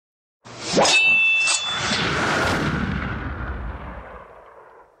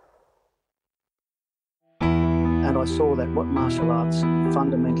I saw that what martial arts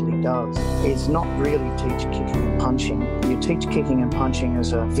fundamentally does is not really teach kicking and punching. You teach kicking and punching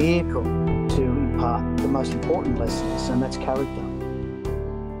as a vehicle to impart the most important lessons, and that's character.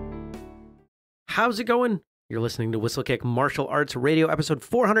 How's it going? You're listening to Whistlekick Martial Arts Radio, episode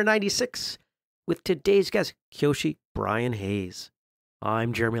 496, with today's guest, Kyoshi Brian Hayes.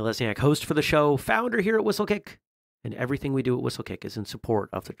 I'm Jeremy Lesniak, host for the show, founder here at Whistlekick, and everything we do at Whistlekick is in support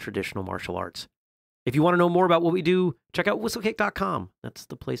of the traditional martial arts. If you want to know more about what we do, check out whistlekick.com. That's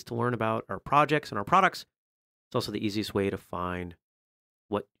the place to learn about our projects and our products. It's also the easiest way to find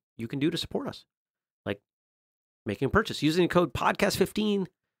what you can do to support us, like making a purchase. Using the code podcast15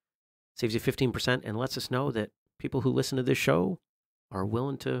 saves you 15% and lets us know that people who listen to this show are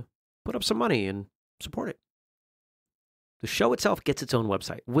willing to put up some money and support it. The show itself gets its own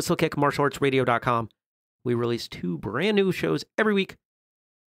website, whistlekickmartialartsradio.com. We release 2 brand new shows every week,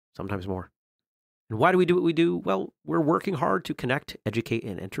 sometimes more. And why do we do what we do? Well, we're working hard to connect, educate,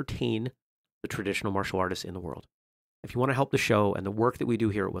 and entertain the traditional martial artists in the world. If you want to help the show and the work that we do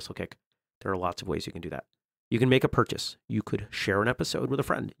here at Whistlekick, there are lots of ways you can do that. You can make a purchase. You could share an episode with a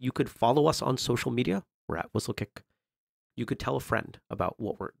friend. You could follow us on social media. We're at Whistlekick. You could tell a friend about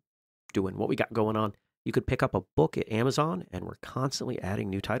what we're doing, what we got going on. You could pick up a book at Amazon, and we're constantly adding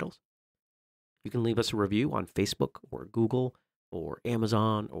new titles. You can leave us a review on Facebook or Google or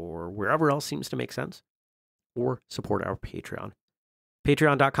Amazon or wherever else seems to make sense, or support our Patreon.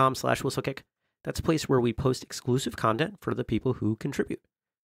 Patreon.com/Whistlekick. That's a place where we post exclusive content for the people who contribute.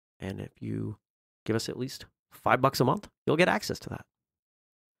 And if you give us at least $5 a month, you'll get access to that.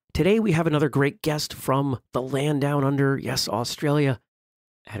 Today, we have another great guest from the land down under, yes, Australia.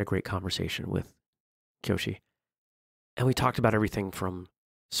 I had a great conversation with Kyoshi, and we talked about everything from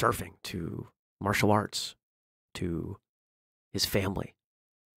surfing to martial arts to his family.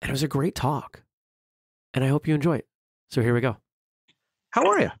 And it was a great talk. And I hope you enjoy it. So here we go. How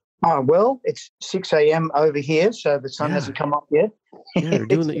are you? Well, it's 6 a.m. over here, so the sun hasn't come up yet. Yeah,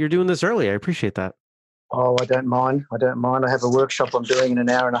 you're doing this early. I appreciate that. Oh, I don't mind. I have a workshop I'm doing in an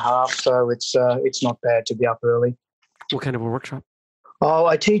hour and a half, so it's not bad to be up early. What kind of a workshop? Oh,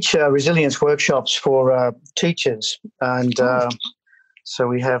 I teach resilience workshops for teachers, and so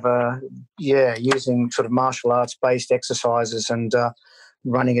we have using sort of martial arts based exercises and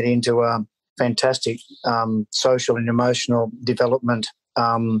running it into a fantastic social and emotional development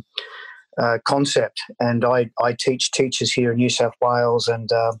concept. And I teach teachers here in New South Wales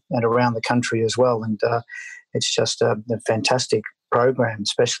and around the country as well. And it's just a fantastic program,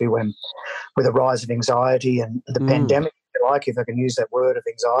 especially when with the rise of anxiety and the pandemic, if I can use that word of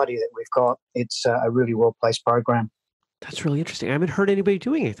anxiety that we've got, it's a really well-placed program. That's really interesting. I haven't heard anybody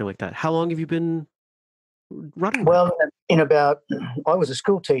doing anything like that. How long have you been running? Well, I was a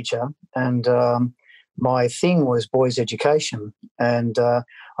school teacher, and my thing was boys' education. And I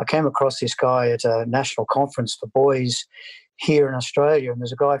came across this guy at a national conference for boys here in Australia, and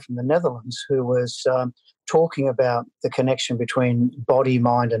there's a guy from the Netherlands who was talking about the connection between body,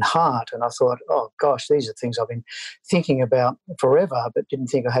 mind, and heart. And I thought, oh gosh, these are things I've been thinking about forever, but didn't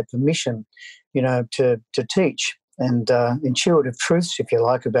think I had permission, to teach. And intuitive truths, if you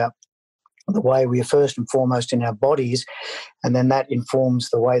like, about the way we are first and foremost in our bodies, and then that informs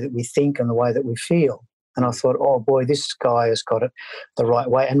the way that we think and the way that we feel. And I thought, oh boy, this guy has got it the right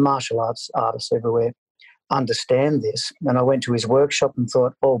way. And martial arts artists everywhere understand this. And I went to his workshop and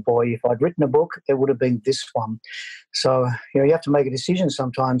thought, oh boy, if I'd written a book, it would have been this one. So you have to make a decision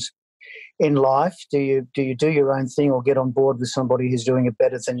sometimes in life. Do you do your own thing or get on board with somebody who's doing it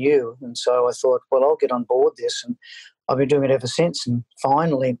better than you? And so I thought, well, I'll get on board this, and I've been doing it ever since. And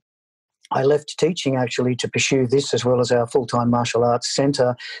finally, I left teaching actually to pursue this, as well as our full-time martial arts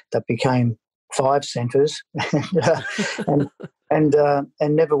centre that became 5 centres, and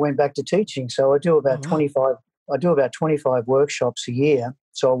never went back to teaching. So I do about 25. I do about 25 workshops a year.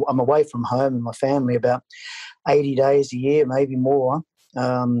 So I'm away from home and my family about 80 days a year, maybe more,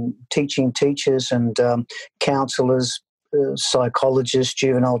 teaching teachers and counsellors, psychologists,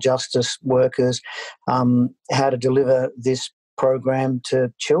 juvenile justice workers, how to deliver this program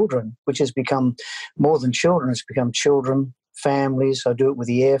to children, which has become more than children. It's become children, families. I do it with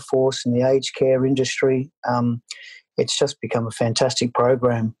the Air Force and the aged care industry. It's just become a fantastic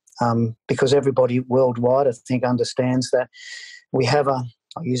program because everybody worldwide, I think, understands that we have I'll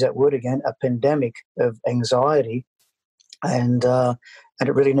use that word again, a pandemic of anxiety, and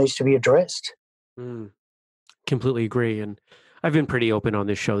it really needs to be addressed. Completely agree. And I've been pretty open on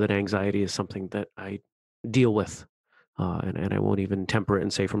this show that anxiety is something that I deal with. And I won't even temper it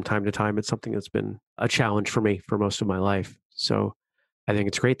and say from time to time it's something that's been a challenge for me for most of my life. So I think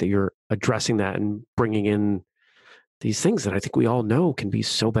it's great that you're addressing that and bringing in these things that I think we all know can be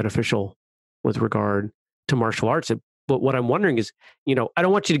so beneficial with regard to martial arts. But what I'm wondering is, I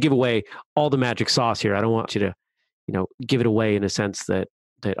don't want you to give away all the magic sauce here. I don't want you to, give it away in a sense that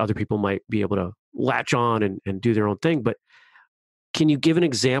other people might be able to latch on and do their own thing. But can you give an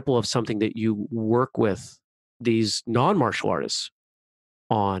example of something that you work with these non-martial artists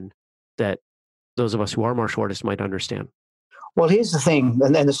on that those of us who are martial artists might understand? Well, here's the thing,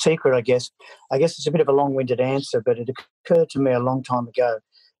 and the secret, I guess it's a bit of a long-winded answer, but it occurred to me a long time ago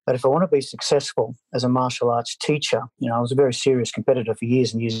that if I want to be successful as a martial arts teacher, I was a very serious competitor for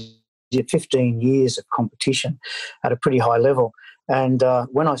years and years, did 15 years of competition at a pretty high level. And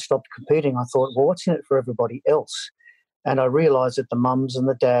when I stopped competing, I thought, well, what's in it for everybody else? And I realised that the mums and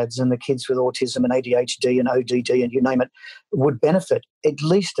the dads and the kids with autism and ADHD and ODD and you name it would benefit at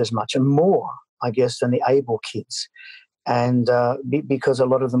least as much and more, I guess, than the able kids. And because a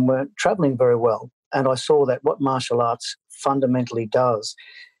lot of them weren't travelling very well. And I saw that what martial arts fundamentally does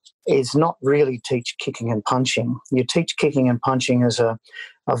is not really teach kicking and punching. You teach kicking and punching as a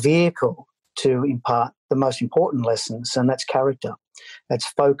vehicle to impart the most important lessons, and that's character. That's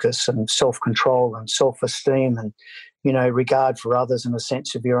focus and self-control and self-esteem and, regard for others and a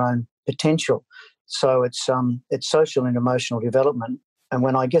sense of your own potential. So it's social and emotional development. And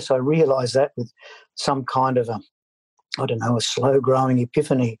when I realised that with some kind of a slow-growing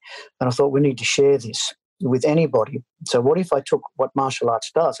epiphany, and I thought we need to share this with anybody. So what if I took what martial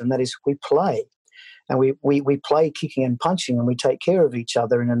arts does, and that is we play, and we play kicking and punching, and we take care of each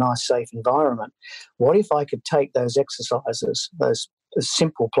other in a nice, safe environment. What if I could take those exercises, those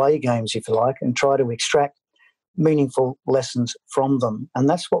simple play games, if you like, and try to extract meaningful lessons from them? And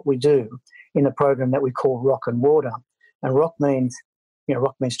that's what we do in a program that we call Rock and Water. And rock means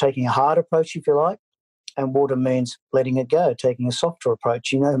taking a hard approach, if you like, and water means letting it go, taking a softer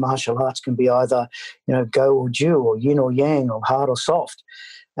approach. Martial arts can be either, go or do, or yin or yang, or hard or soft.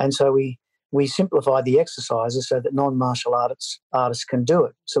 And so we simplify the exercises so that non-martial artists can do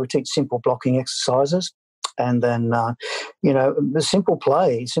it. So we teach simple blocking exercises, and then, the simple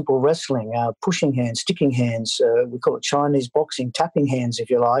play, simple wrestling, pushing hands, sticking hands, we call it Chinese boxing, tapping hands, if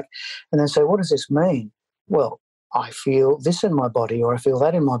you like, and then say, what does this mean? Well, I feel this in my body, or I feel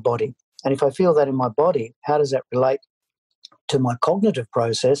that in my body. And if I feel that in my body, how does that relate to my cognitive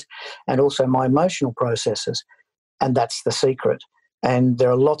process and also my emotional processes? And that's the secret. And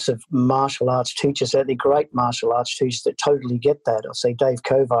there are lots of martial arts teachers out there, great martial arts teachers that totally get that. I'll say Dave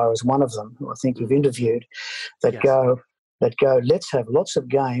Kovar is one of them, who I think you've interviewed, that Yes. go, let's have lots of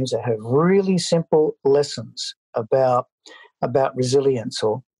games that have really simple lessons about resilience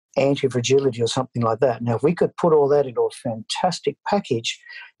or anti-fragility or something like that. Now, if we could put all that into a fantastic package,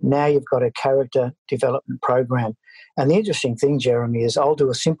 now you've got a character development program. And the interesting thing, Jeremy, is I'll do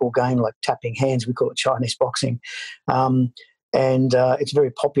a simple game like tapping hands. We call it Chinese boxing. And it's a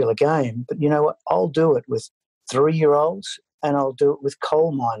very popular game. But you know what? I'll do it with 3-year-olds and I'll do it with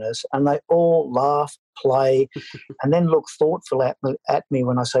coal miners, and they all laugh, play, and then look thoughtful at me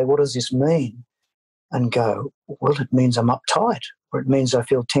when I say, what does this mean? And go, well, it means I'm uptight, or it means I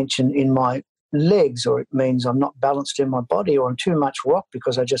feel tension in my legs, or it means I'm not balanced in my body, or I'm too much rock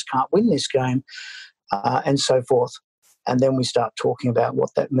because I just can't win this game, and so forth. And then we start talking about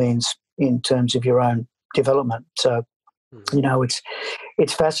what that means in terms of your own development. So,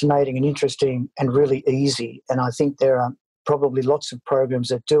 it's fascinating and interesting and really easy. And I think there are probably lots of programs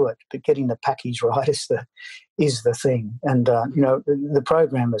that do it, but getting the package right is the thing. And, the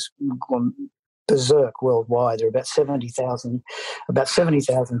program has gone berserk worldwide. There are about 70,000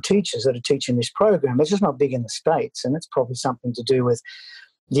 teachers that are teaching this program. It's just not big in the States, and it's probably something to do with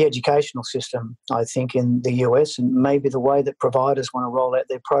the educational system, I think, in the US, and maybe the way that providers want to roll out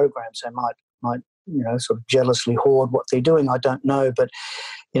their programs. They might sort of jealously hoard what they're doing. I don't know, but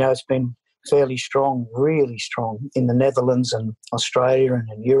it's been fairly strong, really strong in the Netherlands and Australia and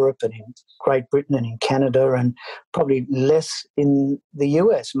in Europe and in Great Britain and in Canada, and probably less in the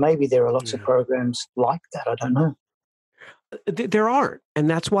US. Maybe there are lots of programs like that. I don't know. There aren't, and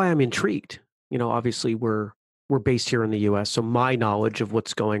that's why I'm intrigued. Obviously we're based here in the US, so my knowledge of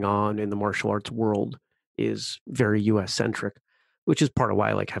what's going on in the martial arts world is very US centric, which is part of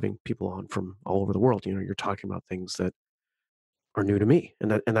why I like having people on from all over the world. You're talking about things that are new to me,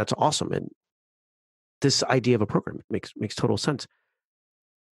 and that's awesome. And this idea of a program makes total sense.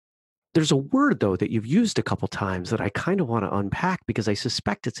 There's a word though that you've used a couple times that I kind of want to unpack because I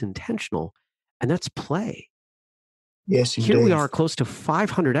suspect it's intentional, and that's play. Yes, indeed. Here we are, close to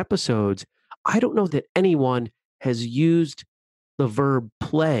 500 episodes. I don't know that anyone has used the verb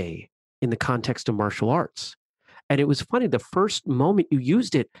play in the context of martial arts. And it was funny, the first moment you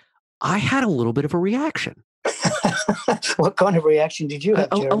used it, I had a little bit of a reaction. What kind of reaction did you have,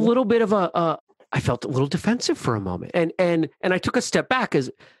 a Jeremy? little bit of I felt a little defensive for a moment, and I took a step back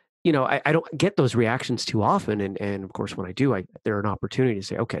as I don't get those reactions too often, and of course when I do, there are an opportunity to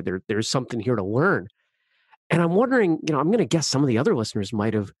say, okay, there's something here to learn, and I'm wondering, I'm going to guess some of the other listeners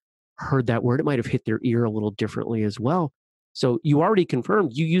might have heard that word, it might have hit their ear a little differently as well. So you already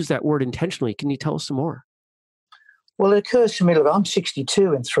confirmed you use that word intentionally. Can you tell us some more? Well, it occurs to me, look, I'm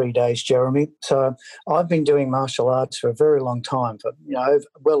 62 in 3 days, Jeremy. So I've been doing martial arts for a very long time, for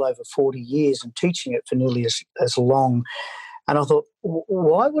well over 40 years, and teaching it for nearly as long. And I thought,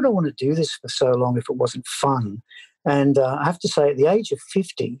 why would I want to do this for so long if it wasn't fun? And I have to say, at the age of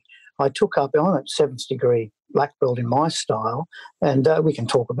 50, I took up, I'm a 7th degree black belt in my style, and we can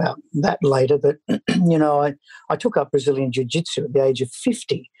talk about that later. But, I took up Brazilian Jiu-Jitsu at the age of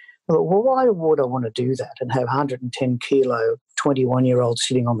 50. I thought, well, why would I want to do that and have 110 kilo, 21-year-old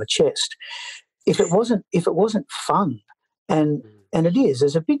sitting on the chest? If it wasn't fun, and it is,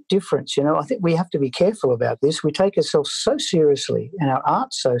 there's a big difference. I think we have to be careful about this. We take ourselves so seriously and our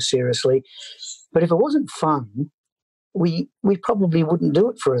art so seriously, but if it wasn't fun, we probably wouldn't do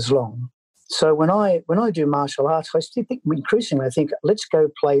it for as long. So when I do martial arts, I still think increasingly, I think, let's go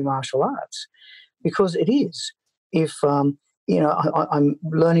play martial arts, because it is. If I'm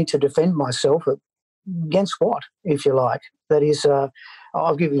learning to defend myself against what, if you like. That is,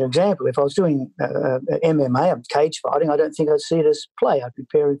 I'll give you an example. If I was doing MMA, cage fighting, I don't think I'd see it as play. I'd be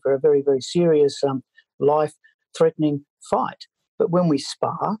preparing for a very, very serious, life-threatening fight. But when we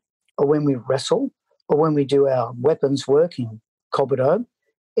spar, or when we wrestle, or when we do our weapons work in Kobudo,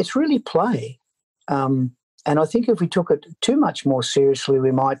 it's really play. And I think if we took it too much more seriously,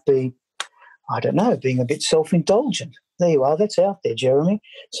 we might be, I don't know, being a bit self-indulgent. There you are. That's out there, Jeremy.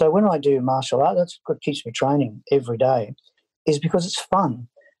 So when I do martial art, that's what keeps me training every day, is because it's fun.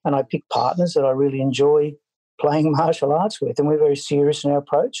 And I pick partners that I really enjoy playing martial arts with, and we're very serious in our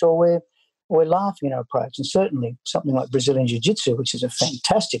approach, or we're laughing in our approach. And certainly something like Brazilian Jiu-Jitsu, which is a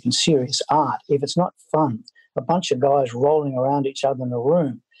fantastic and serious art, if it's not fun, a bunch of guys rolling around each other in a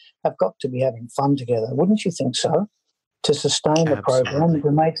room have got to be having fun together. Wouldn't you think so? To sustain the program and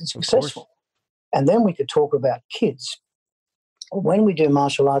to make it successful. And then we could talk about kids. When we do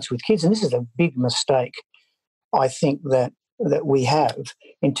martial arts with kids, and this is a big mistake, I think, that we have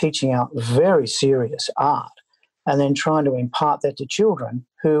in teaching out very serious art and then trying to impart that to children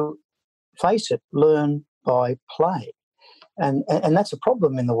who, face it, learn by play. And that's a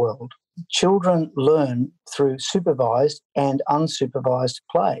problem in the world. Children learn through supervised and unsupervised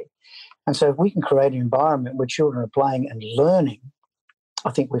play. And so if we can create an environment where children are playing and learning, I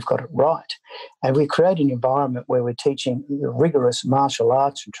think we've got it right. And we create an environment where we're teaching rigorous martial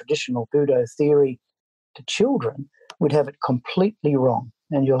arts and traditional Budo theory to children, we'd have it completely wrong.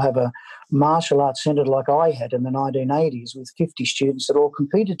 And you'll have a martial arts centre like I had in the 1980s with 50 students that all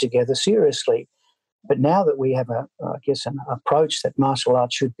competed together seriously. But now that we have an approach that martial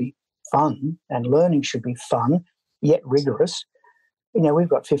arts should be fun and learning should be fun, yet rigorous, we've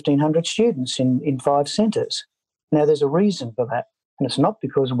got 1,500 students in 5 centres. Now, there's a reason for that. And it's not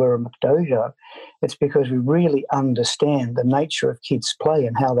because we're a dojo. It's because we really understand the nature of kids' play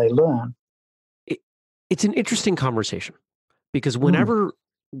and how they learn. It's an interesting conversation, because whenever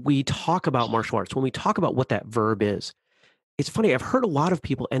we talk about martial arts, when we talk about what that verb is, it's funny. I've heard a lot of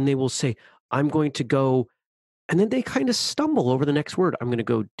people, and they will say, I'm going to go, and then they kind of stumble over the next word. I'm going to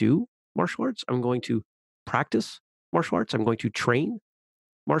go do martial arts. I'm going to practice martial arts. I'm going to train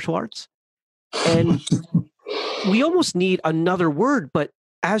martial arts. And we almost need another word, but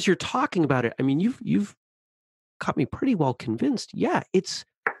as you're talking about it, I mean, you've got me pretty well convinced. Yeah, it's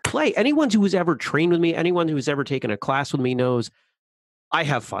play. Anyone who has ever trained with me, anyone who's ever taken a class with me knows I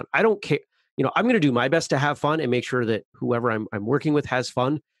have fun. I don't care. I'm going to do my best to have fun and make sure that whoever I'm working with has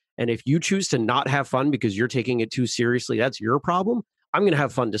fun. And if you choose to not have fun because you're taking it too seriously, that's your problem. I'm going to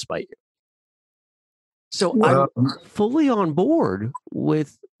have fun despite you. So I'm fully on board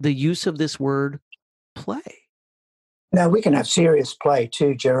with the use of this word play. Now, we can have serious play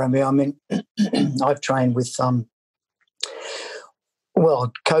too, Jeremy. I mean, I've trained with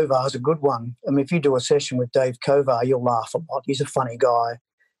Kovar's a good one. I mean, if you do a session with Dave Kovar, you'll laugh a lot. He's a funny guy,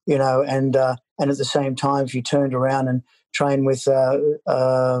 and at the same time, if you turned around and train with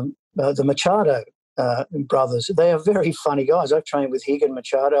the Machado brothers, they are very funny guys. I've trained with Higan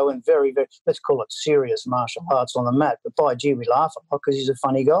Machado and very, very, let's call it serious martial arts on the mat. But by gee, we laugh a lot because he's a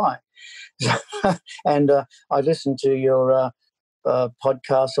funny guy. And I listened to your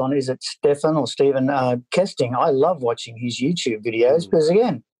podcast on, is it Stephen Kesting? I love watching his YouTube videos because,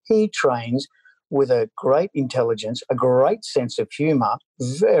 again, he trains with a great intelligence, a great sense of humour,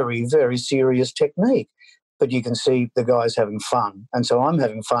 very, very serious technique. but you can see the guy's having fun. And so I'm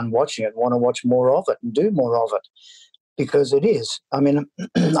having fun watching it, want to watch more of it and do more of it, because it is. I mean,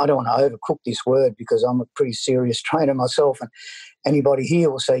 I don't want to overcook this word because I'm a pretty serious trainer myself, and anybody here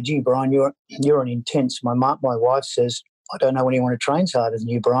will say, gee, Brian, you're an intense. My wife says, I don't know anyone who trains harder than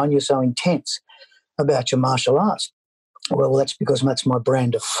you, Brian. You're so intense about your martial arts. Well, that's because that's my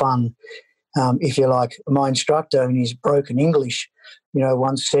brand of fun, if you like. My instructor, in his broken English,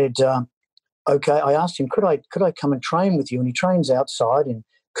 once said, okay, I asked him, could I come and train with you? And he trains outside in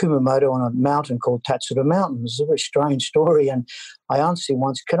Kumamoto on a mountain called Tatsuda Mountain. It's a very strange story. And I asked him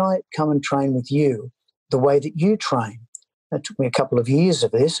once, can I come and train with you the way that you train? It took me a couple of years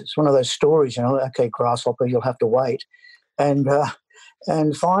of this. It's one of those stories, okay, grasshopper, you'll have to wait. And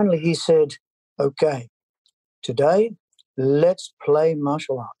finally he said, okay, today let's play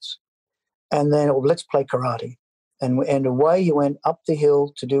martial arts. And then, or let's play karate. And away he went up the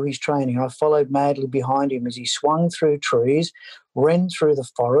hill to do his training. I followed madly behind him as he swung through trees, ran through the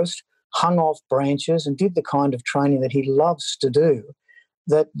forest, hung off branches, and did the kind of training that he loves to do.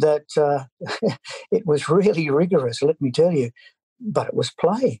 That it was really rigorous, let me tell you, but it was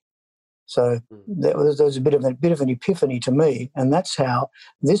play. So there was a bit of an epiphany to me, and that's how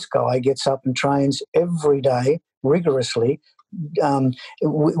this guy gets up and trains every day rigorously,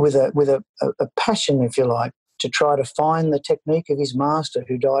 with a passion, if you like, to try to find the technique of his master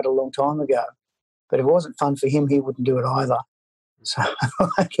who died a long time ago. But if it wasn't fun for him, he wouldn't do it either. So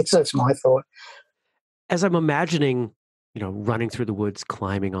I guess that's my thought. As I'm imagining, running through the woods,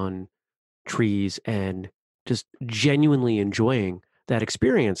 climbing on trees, and just genuinely enjoying that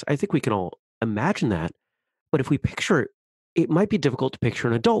experience, I think we can all imagine that. But if we picture it, it might be difficult to picture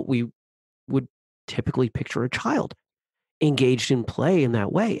an adult. We would typically picture a child engaged in play in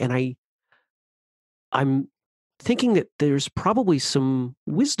that way. And I'm thinking that there's probably some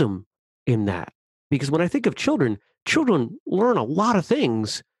wisdom in that, because when I think of children learn a lot of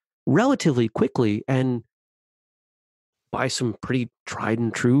things relatively quickly and by some pretty tried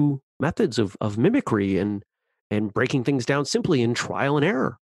and true methods of mimicry and breaking things down simply in trial and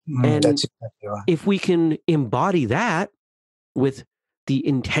error. And that's exactly right. If we can embody that with the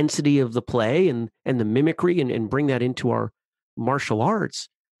intensity of the play and the mimicry and bring that into our martial arts,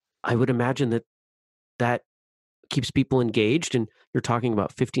 I would imagine that keeps people engaged. And you're talking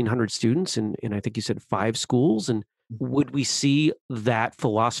about 1,500 students and I think you said 5 schools. And would we see that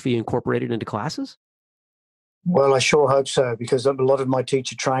philosophy incorporated into classes? Well, I sure hope so, because a lot of my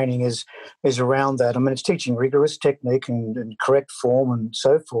teacher training is around that. I mean, it's teaching rigorous technique and correct form and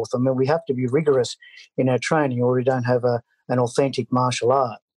so forth. I mean, we have to be rigorous in our training or we don't have an authentic martial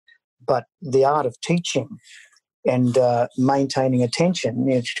art. But the art of teaching and maintaining attention,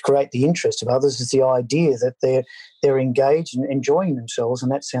 to create the interest of others, is the idea that they're engaged and enjoying themselves,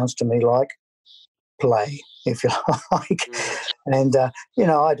 and that sounds to me like play, if you like. And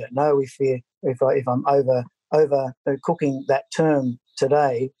I don't know if I'm over cooking that term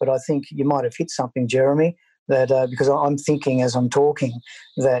today, but I think you might have hit something, Jeremy, that because I'm thinking as I'm talking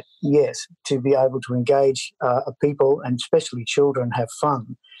that, yes, to be able to engage people and especially children have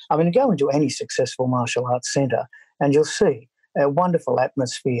fun. I mean, go into any successful martial arts centre and you'll see a wonderful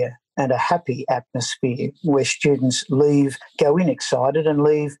atmosphere and a happy atmosphere where students go in excited and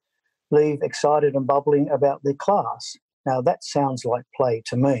leave excited and bubbling about their class. Now, that sounds like play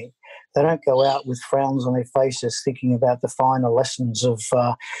to me. They don't go out with frowns on their faces thinking about the finer lessons of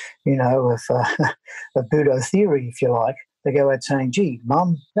Budo theory, if you like. They go out saying, gee,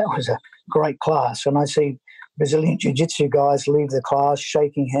 Mum, that was a great class. And I see Brazilian Jiu-Jitsu guys leave the class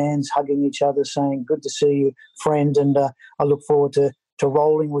shaking hands, hugging each other, saying, good to see you, friend, and I look forward to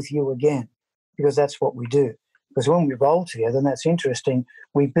rolling with you again, because that's what we do. Because when we roll together, and that's interesting,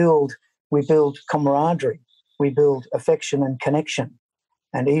 we build camaraderie, we build affection and connection.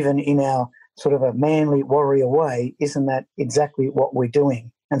 And even in our sort of a manly warrior way, isn't that exactly what we're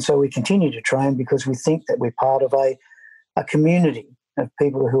doing? And so we continue to train because we think that we're part of a community of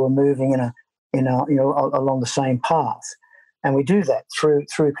people who are moving along the same path. And we do that through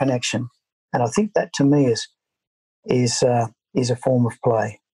connection. And I think that to me is a form of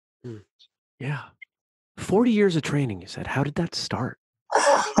play. Yeah. 40 years of training, you said. How did that start?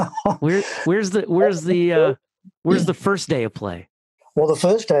 Where's the first day of play? Well, the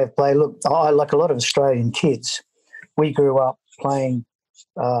first day of play, look, I, like a lot of Australian kids, we grew up playing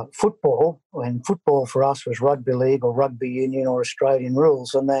football, and football for us was rugby league or rugby union or Australian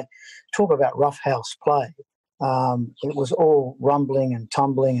rules, and they talk about roughhouse play. It was all rumbling and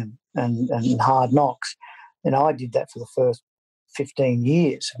tumbling and hard knocks. And I did that for the first 15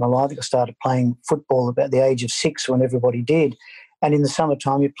 years of my life. I think I started playing football about the age of 6 when everybody did. And in the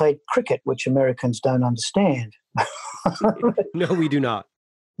summertime, you played cricket, which Americans don't understand. No, we do not.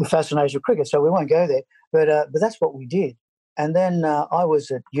 The fascination of cricket, so we won't go there. But that's what we did. And then I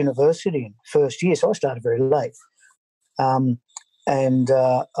was at university in first year, so I started very late. I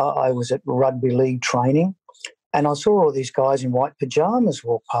was at rugby league training, and I saw all these guys in white pajamas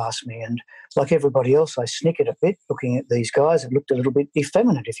walk past me. And like everybody else, I snickered a bit looking at these guys. It looked a little bit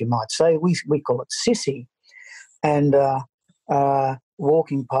effeminate, if you might say. We call it sissy. And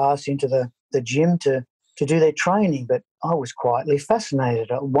walking past into the gym to do their training. But I was quietly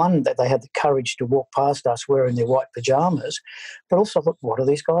fascinated. One, that they had the courage to walk past us wearing their white pajamas, but also I thought, what are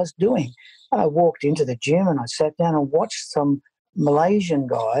these guys doing? And I walked into the gym and I sat down and watched some Malaysian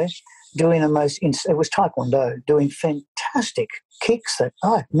guy doing it was Taekwondo, doing fantastic kicks that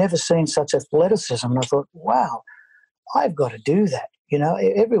I've never seen such athleticism. And I thought, wow, I've got to do that.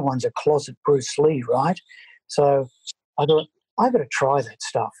 Everyone's a closet Bruce Lee, right? So I thought, I've got to try that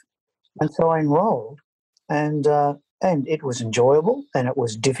stuff. And so I enrolled, and it was enjoyable, and it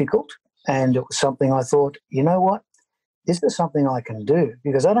was difficult, and it was something I thought, you know what, this is something I can do,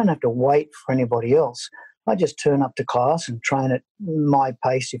 because I don't have to wait for anybody else. I just turn up to class and train at my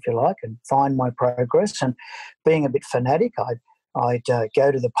pace, if you like, and find my progress. And being a bit fanatic, I'd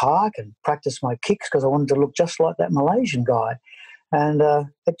go to the park and practice my kicks because I wanted to look just like that Malaysian guy. And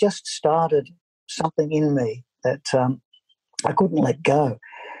it just started something in me that I couldn't let go.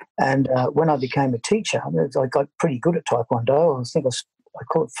 And when I became a teacher, I got pretty good at Taekwondo. I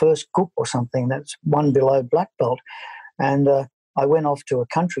call it first group or something. That's one below black belt. And I went off to a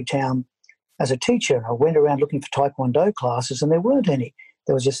country town as a teacher. And I went around looking for Taekwondo classes, and there weren't any.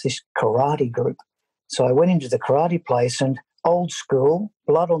 There was just this karate group. So I went into the karate place, and old school,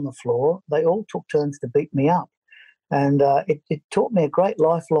 blood on the floor, they all took turns to beat me up. And it taught me a great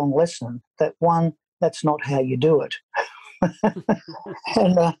lifelong lesson that, one, that's not how you do it.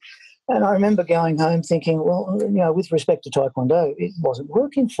 And I remember going home thinking, well, with respect to Taekwondo, it wasn't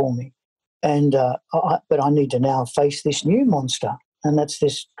working for me. And but I need to now face this new monster, and that's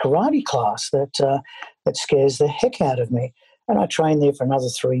this karate class that scares the heck out of me. And I trained there for another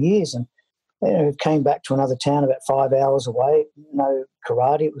 3 years, and came back to another town about 5 hours away. No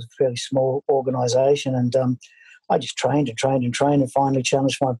karate; it was a fairly small organisation, and I just trained and finally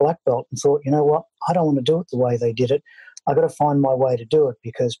challenged my black belt and thought, you know what, I don't want to do it the way they did it. I've got to find my way to do it,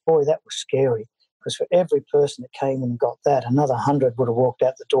 because, boy, that was scary. Because for every person that came and got that, another 100 would have walked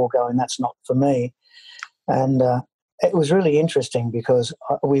out the door going, that's not for me. And it was really interesting because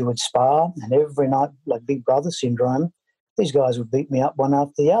we would spar, and every night, like Big Brother syndrome, these guys would beat me up one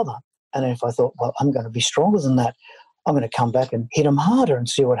after the other. And if I thought, well, I'm going to be stronger than that, I'm going to come back and hit them harder and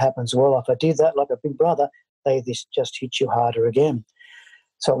see what happens. Well, if I did that like a Big Brother, they just hit you harder again.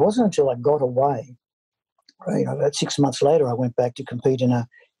 So it wasn't until I got away, about 6 months later, I went back to compete in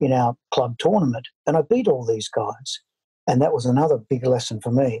our club tournament, and I beat all these guys. And that was another big lesson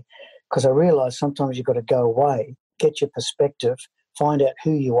for me, because I realised sometimes you've got to go away, get your perspective, find out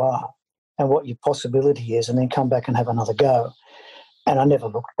who you are and what your possibility is, and then come back and have another go. And I never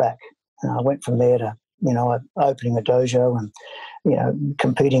looked back. And I went from there to, opening a dojo and,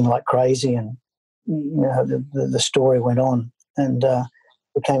 competing like crazy. And, the story went on, and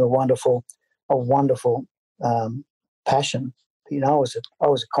became a wonderful passion. I was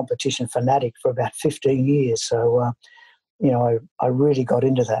a competition fanatic for about 15 years. So, I really got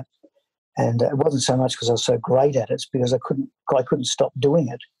into that. And it wasn't so much because I was so great at it, it's because I couldn't stop doing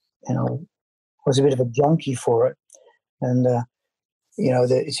it. I was a bit of a junkie for it. And,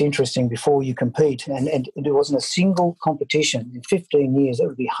 it's interesting, before you compete, and it wasn't a single competition. In 15 years, there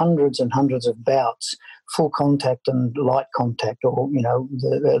would be hundreds and hundreds of bouts, full contact and light contact, or,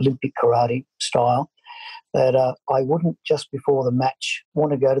 the Olympic karate style, that I wouldn't, just before the match,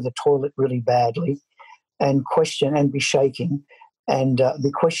 want to go to the toilet really badly and question and be shaking and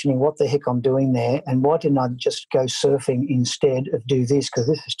be questioning what the heck I'm doing there, and why didn't I just go surfing instead of do this, because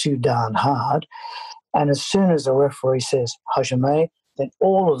this is too darn hard. And as soon as the referee says, Hajime, then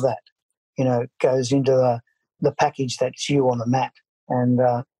all of that, goes into the package that's you on the mat. And,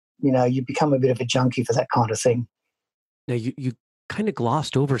 you become a bit of a junkie for that kind of thing. Now, you kind of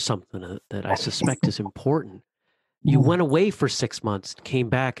glossed over something that I suspect is important. You went away for 6 months, came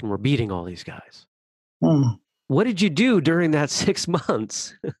back, and were beating all these guys. Mm. What did you do during that 6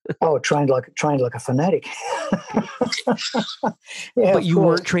 months? Oh, trained like a fanatic. Yeah, but you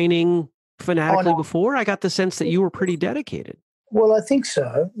weren't training fanatically before? I got the sense that you were pretty dedicated. Well, I think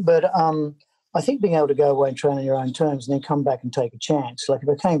so. But I think being able to go away and train on your own terms and then come back and take a chance. Like if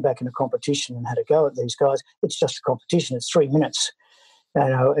I came back in a competition and had a go at these guys, it's just a competition. It's 3 minutes.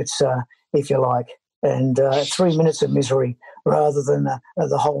 It's, if you like, and 3 minutes of misery rather than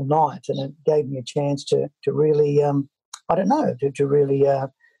the whole night. And it gave me a chance to really, I don't know, to really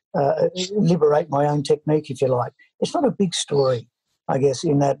liberate my own technique, if you like. It's not a big story, I guess,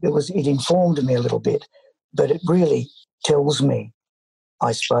 in that it informed me a little bit, but it really tells me,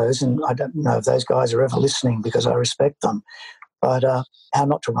 I suppose, and I don't know if those guys are ever listening because I respect them, but how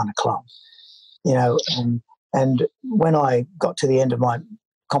not to run a club, you know. And when I got to the end of my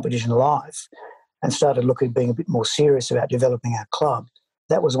competition life and started being a bit more serious about developing our club,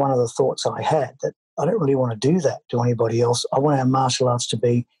 that was one of the thoughts I had, that I don't really want to do that to anybody else. I want our martial arts to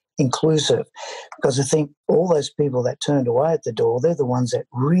be inclusive, because I think all those people that turned away at the door, they're the ones that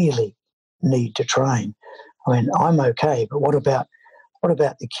really need to train. I mean, I'm okay, but what about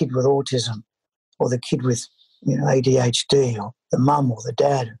the kid with autism, or the kid with, you know, ADHD, or the mum or the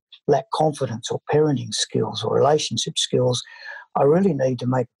dad who lack confidence or parenting skills or relationship skills? I really need to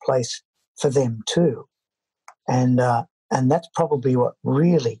make a place for them too. And that's probably what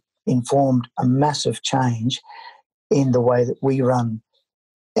really informed a massive change in the way that we run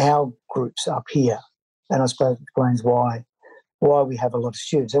our groups up here. And I suppose it explains why we have a lot of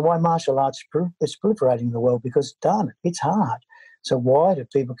students and why martial arts is proliferating in the world, because, darn it, it's hard. So why do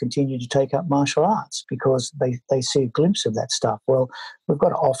people continue to take up martial arts? Because they see a glimpse of that stuff. Well, we've got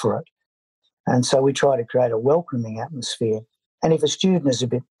to offer it. And so we try to create a welcoming atmosphere. And if a student is a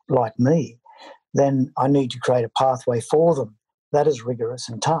bit like me, then I need to create a pathway for them that is rigorous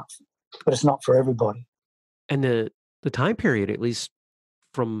and tough, but it's not for everybody. And the time period, at least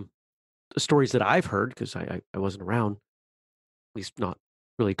from the stories that I've heard, because I wasn't around, at least not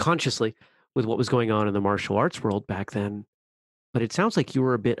really consciously, with what was going on in the martial arts world back then. But it sounds like you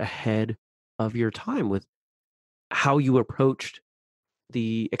were a bit ahead of your time with how you approached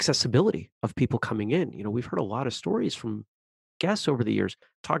the accessibility of people coming in. You know, we've heard a lot of stories from guests over the years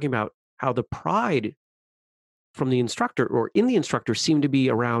talking about how the pride from the instructor or in the instructor seemed to be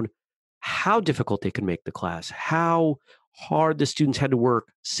around how difficult they could make the class, how hard the students had to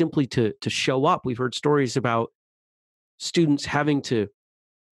work simply to show up. We've heard stories about students having to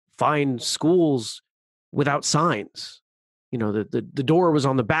find schools without signs. You know, the door was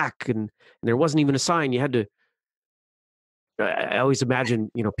on the back and there wasn't even a sign. You had to, I always imagine,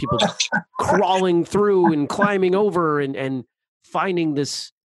 you know, people just crawling through and climbing over and finding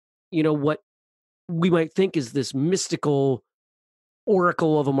this, you know, what we might think is this mystical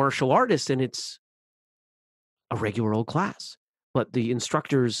oracle of a martial artist, and it's a regular old class. But the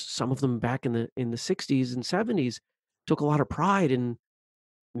instructors, some of them back in the 60s and 70s, took a lot of pride in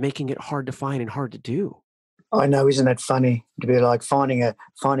making it hard to find and hard to do. I know, isn't that funny? To be like finding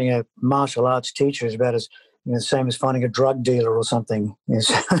a martial arts teacher is about as, you know, the same as finding a drug dealer or something.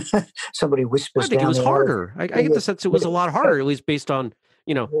 Yes. Somebody whispers. I think down it was the harder. I get the sense it was a lot harder, at least based on,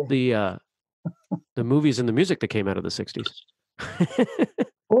 you know, the movies and the music that came out of the 60s.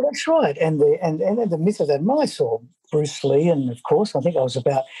 Well, that's right. And the myth of that. I saw Bruce Lee, and of course, I think I was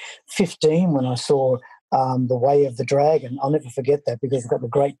about 15 when I saw The Way of the Dragon. I'll never forget that, because it's got the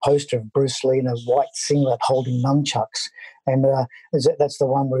great poster of Bruce Lee in a white singlet holding nunchucks. And that's the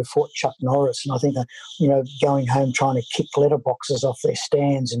one where he fought Chuck Norris. And I think, you know, going home trying to kick letterboxes off their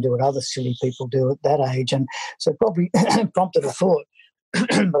stands and do what other silly people do at that age. And so it probably prompted a thought.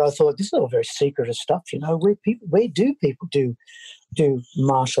 But I thought, this is all very secretive stuff, you know. Where do people do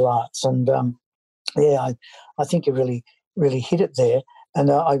martial arts? And I think you really hit it there. And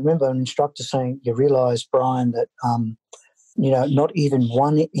I remember an instructor saying, "You realise, Brian, that you know, not even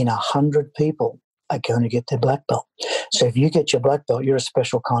 1 in 100 people are going to get their black belt. So if you get your black belt, you're a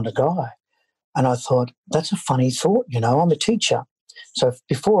special kind of guy." And I thought, that's a funny thought, you know. I'm a teacher. So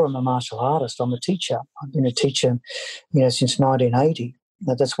before I'm a martial artist, I'm a teacher. I've been a teacher, you know, since 1980.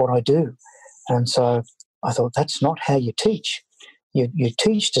 That's what I do. And so I thought, that's not how you teach. You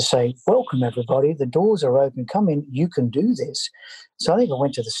teach to say, welcome, everybody. The doors are open. Come in. You can do this. So I think I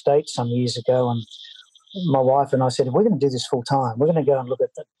went to the States some years ago, and my wife and I said, if we're going to do this full time, we're going to go and look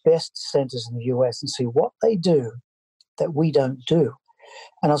at the best centers in the US and see what they do that we don't do.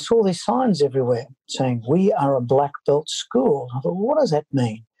 And I saw these signs everywhere saying, we are a black belt school. I thought, well, what does that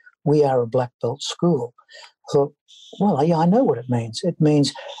mean? We are a black belt school. I thought, well, yeah, I know what it means. It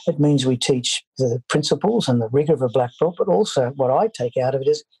means we teach the principles and the rigor of a black belt, but also what I take out of it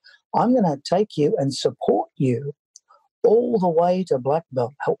is, I'm going to take you and support you all the way to black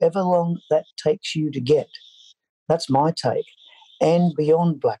belt, however long that takes you to get. That's my take. And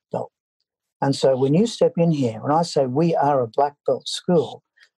beyond black belt. And so when you step in here, when I say we are a black belt school,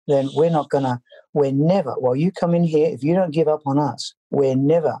 then we're never, well, you come in here, if you don't give up on us, we're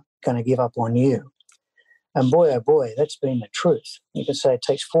never going to give up on you. And boy, oh boy, that's been the truth. You can say it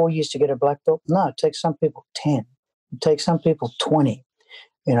takes 4 years to get a black belt. No, it takes some people 10. It takes some people 20.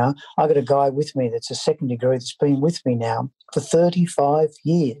 You know, I got a guy with me that's a second degree that's been with me now for 35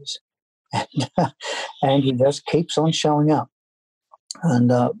 years. And he just keeps on showing up.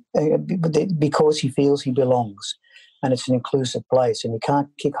 And because he feels he belongs. And it's an inclusive place. And you can't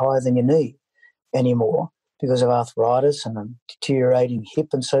kick higher than your knee anymore because of arthritis and a deteriorating hip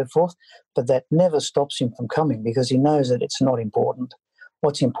and so forth. But that never stops him from coming because he knows that it's not important.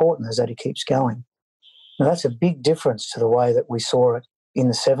 What's important is that he keeps going. Now, that's a big difference to the way that we saw it in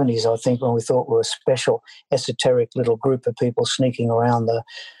the 70s, I think, when we thought we were a special, esoteric little group of people sneaking around the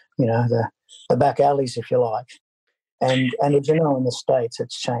back alleys, if you like. And as you know, in the States,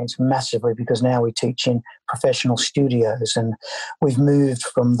 it's changed massively because now we teach in professional studios, and we've moved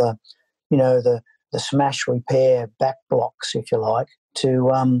from the smash repair back blocks, if you like, to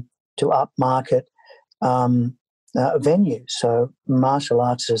upmarket venues. So martial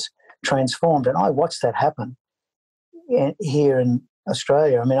arts has transformed, and I watched that happen here in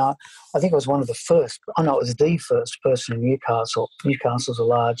Australia. I mean, I think I was one of the first. I know it was the first person in Newcastle. Newcastle's a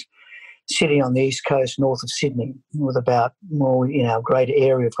large city on the east coast, north of Sydney, with about a great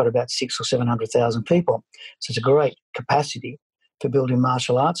area. We've got about 600,000 or 700,000 people, so it's a great capacity for building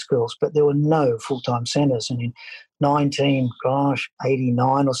martial arts schools. But there were no full-time centres, and in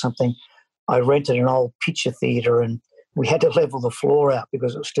 1989 or something, I rented an old picture theatre, and we had to level the floor out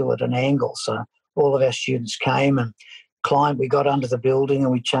because it was still at an angle. So all of our students came and climbed. We got under the building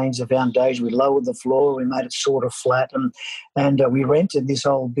and we changed the foundation. We lowered the floor. We made it sort of flat, and we rented this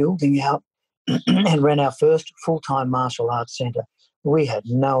old building out and ran our first full-time martial arts centre. We had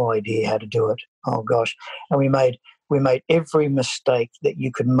no idea how to do it. Oh gosh! And we made every mistake that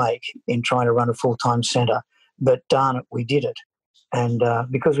you could make in trying to run a full-time centre, but darn it, we did it. And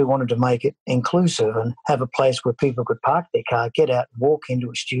because we wanted to make it inclusive and have a place where people could park their car, get out and walk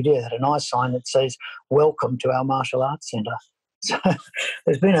into a studio, it had a nice sign that says, "Welcome to our martial arts centre." So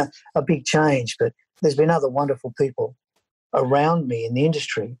there's been a big change, but there's been other wonderful people around me in the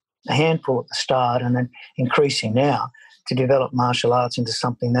industry, a handful at the start and then increasing now, to develop martial arts into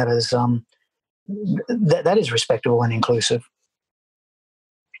something that is that is respectable and inclusive.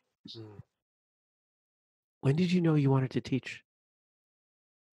 When did you know you wanted to teach?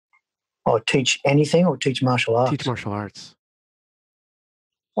 Or teach anything, or teach martial arts? Teach martial arts.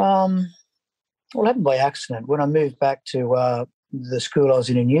 Well, it happened by accident. When I moved back to the school I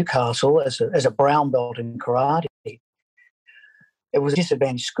was in Newcastle as a brown belt in karate, it was a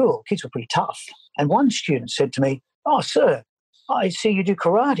disadvantaged school. Kids were pretty tough. And one student said to me, "Oh, sir, I see you do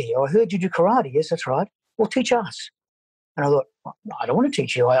karate. I heard you do karate." "Yes, that's right." "Well, teach us." And I thought, "I don't want to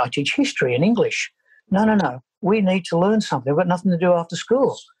teach you. I teach history and English." No. We need to learn something. We've got nothing to do after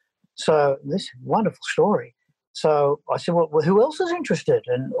school. So this wonderful story. So I said, well, who else is interested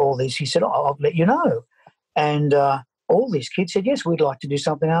in all this? He said, I'll let you know. And all these kids said, yes, we'd like to do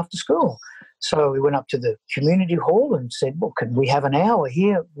something after school. So we went up to the community hall and said, well, can we have an hour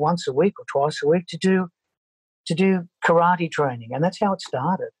here once a week or twice a week to do karate training? And that's how it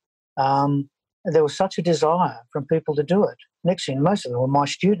started. There was such a desire from people to do it. Next thing, most of them were my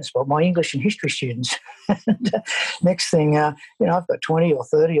students, but my English and history students. And next thing, I've got 20 or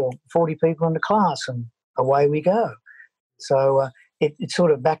 30 or 40 people in the class, and away we go. So it's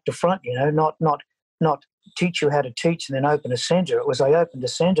sort of back to front, not teach you how to teach and then open a centre. It was I opened a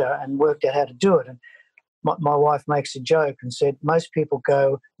centre and worked out how to do it. And my wife makes a joke and said, most people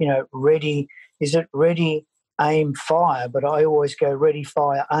go, ready, is it ready, aim, fire? But I always go ready,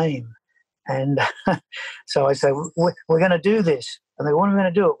 fire, aim. And so I say, we're going to do this. And they go, when are we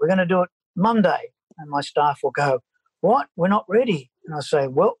going to do it? We're going to do it Monday. And my staff will go, what? We're not ready. And I say,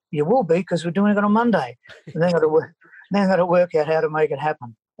 well, you will be, because we're doing it on Monday. And then I've got to work out how to make it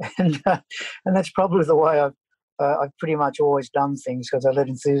happen. And that's probably the way I've pretty much always done things, because I let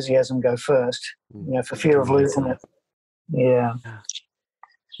enthusiasm go first, for fear of losing it. Yeah.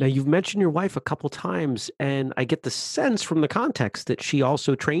 Now, you've mentioned your wife a couple times, and I get the sense from the context that she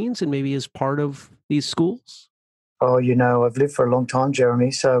also trains and maybe is part of these schools. Oh, I've lived for a long time, Jeremy.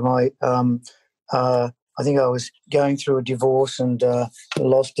 So I think I was going through a divorce and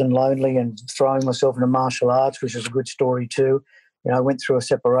lost and lonely and throwing myself into martial arts, which is a good story too. I went through a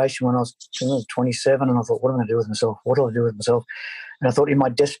separation when I was 27, and I thought, what am I going to do with myself? What do I do with myself? And I thought, in my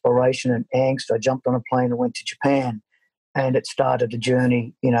desperation and angst, I jumped on a plane and went to Japan. And it started a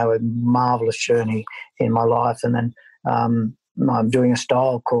journey, a marvelous journey in my life. And then I'm doing a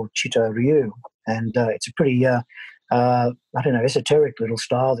style called Chito Ryu. And it's a pretty, esoteric little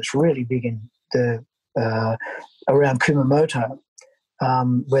style that's really big in around Kumamoto,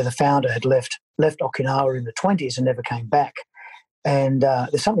 where the founder had left left Okinawa in the 20s and never came back. And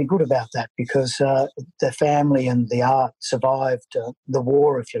there's something good about that because the family and the art survived the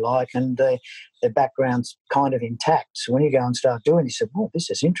war, if you like, and their background's kind of intact. So when you go and start doing this, you say, well,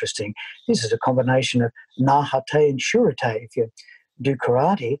 this is interesting. This is a combination of nahate and shurite. If you do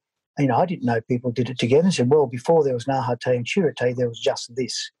karate, I didn't know people did it together. And said, well, before there was nahate and shurite, there was just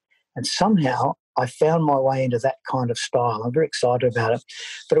this. And somehow I found my way into that kind of style. I'm very excited about it.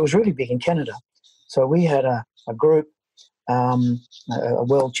 But it was really big in Canada. So we had a group, a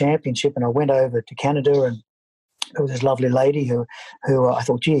world championship, and I went over to Canada, and there was this lovely lady who I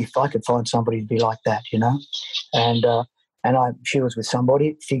thought, gee, if I could find somebody to be like that, and she was with somebody.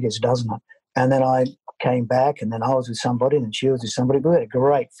 It figures, doesn't it? And then I came back, and then I was with somebody, and then she was with somebody. We had a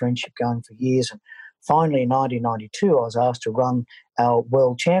great friendship going for years, and finally in 1992 I was asked to run our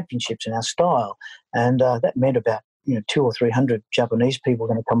world championships in our style, and that meant about 200 or 300 Japanese people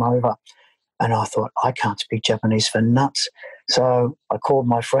were going to come over. And I thought, I can't speak Japanese for nuts. So I called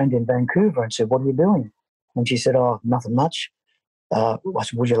my friend in Vancouver and said, what are you doing? And she said, oh, nothing much. I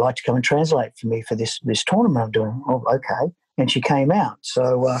said, would you like to come and translate for me for this tournament I'm doing? Oh, okay. And she came out.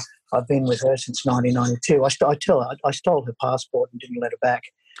 So I've been with her since 1992. I tell her, I stole her passport and didn't let her back.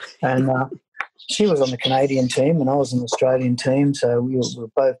 And she was on the Canadian team and I was on the Australian team. So we were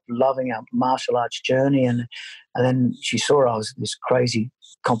both loving our martial arts journey. And then she saw I was this crazy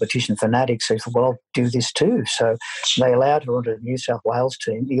competition fanatic, so she thought, well, I'll do this too. So they allowed her onto the New South Wales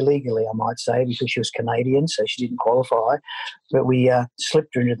team, illegally, I might say, because she was Canadian, so she didn't qualify. But we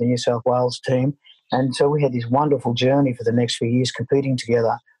slipped her into the New South Wales team. And so we had this wonderful journey for the next few years competing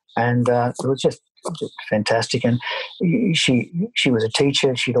together. And it was just fantastic. And she was a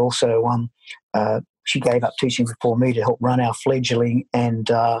teacher. She'd also she gave up teaching before me to help run our fledgling and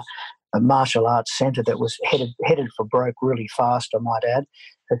a martial arts centre that was headed for broke really fast, I might add.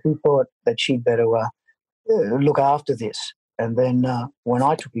 So she thought that she'd better look after this. And then when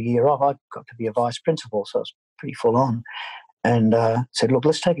I took a year off, I got to be a vice principal, so I was pretty full on. And said, look,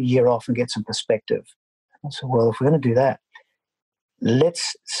 let's take a year off and get some perspective. I said, well, if we're going to do that,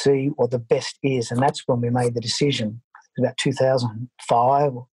 let's see what the best is. And that's when we made the decision, about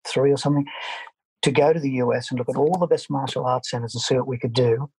 2005 or 3 or something, to go to the US and look at all the best martial arts centres and see what we could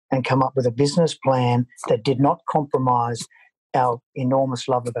do and come up with a business plan that did not compromise our enormous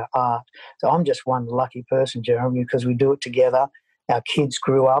love of our art. So I'm just one lucky person, Jeremy, because we do it together. Our kids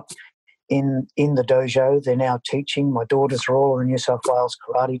grew up in the dojo. They're now teaching. My daughters are all on the New South Wales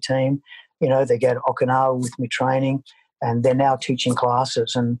karate team. They go to Okinawa with me training, and they're now teaching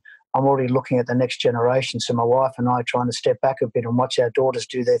classes. And I'm already looking at the next generation. So my wife and I are trying to step back a bit and watch our daughters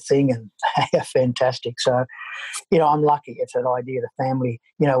do their thing, and they're fantastic. So, I'm lucky. It's that idea, the family,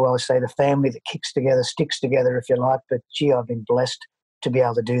 I say the family that kicks together, sticks together, if you like. But, gee, I've been blessed to be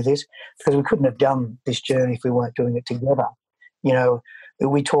able to do this because we couldn't have done this journey if we weren't doing it together.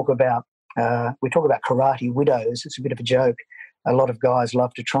 We talk about karate widows. It's a bit of a joke. A lot of guys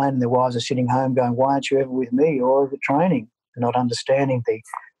love to train and their wives are sitting home going, why aren't you ever with me? You're always at training. They're not understanding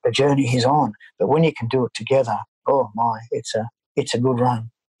the journey he's on. But when you can do it together, oh my, it's a good run.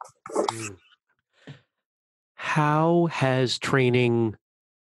 How has training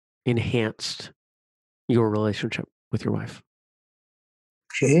enhanced your relationship with your wife?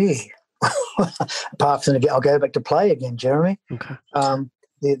 Gee, apart from I'll go back to play again, Jeremy. Okay.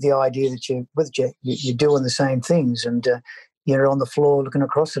 The idea that you're doing the same things and you're on the floor looking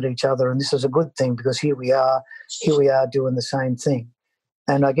across at each other, and this is a good thing because here we are doing the same thing.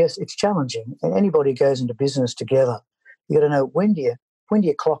 And I guess it's challenging. And anybody who goes into business together, you got to know when do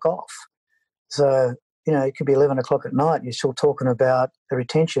you clock off. So it could be 11 o'clock at night. You're still talking about the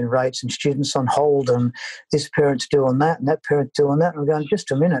retention rates and students on hold, and this parent's doing that and that parent's doing that. And we're going,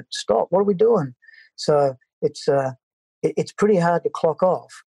 just a minute, stop. What are we doing? So it's pretty hard to clock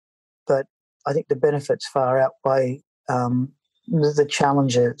off, but I think the benefits far outweigh the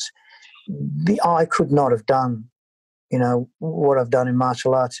challenges. I could not have done what I've done in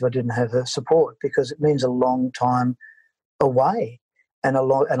martial arts if I didn't have her support, because it means a long time away and a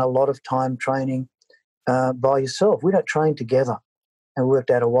lot of time training by yourself. We don't train together, and we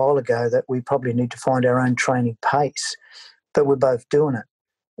worked out a while ago that we probably need to find our own training pace, but we're both doing it.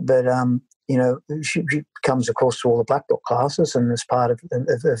 But she comes, of course, to all the black belt classes, and as part of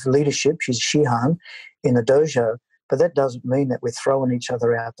leadership, she's Shihan in the dojo. But that doesn't mean that we're throwing each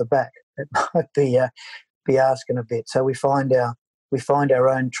other out the back. It might be asking a bit. So we find our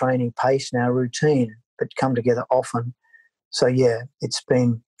own training pace and our routine, but come together often. So yeah, it's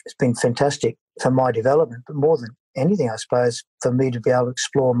been fantastic for my development, but more than anything, I suppose, for me to be able to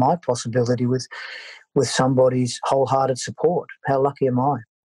explore my possibility with somebody's wholehearted support. How lucky am I?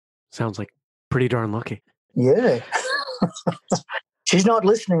 Sounds like Pretty darn lucky. Yeah. She's not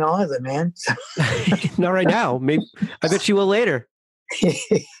listening either, man. Not right now. Maybe I bet she will later. Yeah.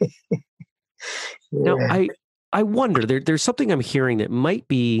 Now, I wonder, there's something I'm hearing that might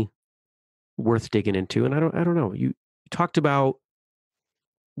be worth digging into, and I don't know. You talked about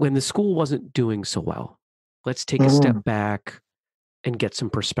when the school wasn't doing so well. Let's take a step back and get some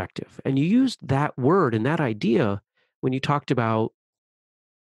perspective. And you used that word and that idea when you talked about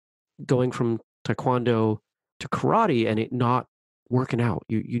going from taekwondo to karate and it not working out.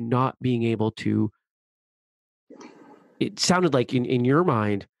 You not being able to, it sounded like in your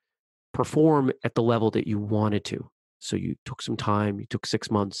mind, perform at the level that you wanted to. So you took some time, you took 6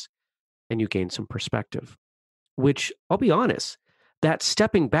 months, and you gained some perspective, which I'll be honest, that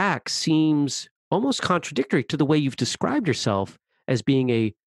stepping back seems almost contradictory to the way you've described yourself as being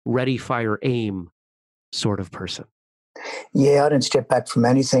a ready, fire, aim sort of person. Yeah, I didn't step back from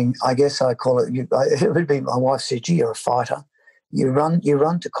anything. I guess I call it, it would be, my wife said, "Gee, you're a fighter. You run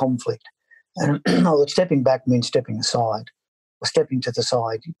to conflict." And well, stepping back means stepping aside, or stepping to the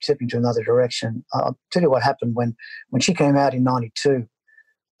side, stepping to another direction. I'll tell you what happened when she came out in '92,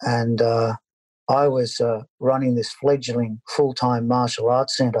 and I was running this fledgling full-time martial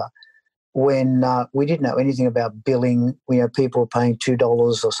arts centre when we didn't know anything about billing. People were paying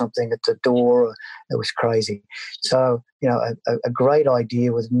 $2 or something at the door. It was crazy. So, a great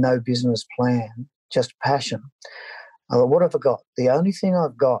idea with no business plan, just passion. I thought, what have I got? The only thing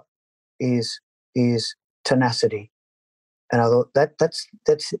I've got is tenacity. And I thought that's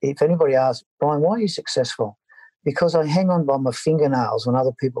if anybody asks, "Brian, why are you successful?" Because I hang on by my fingernails when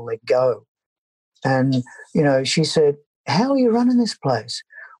other people let go. And, she said, "How are you running this place?"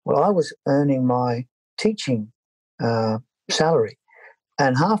 Well, I was earning my teaching salary,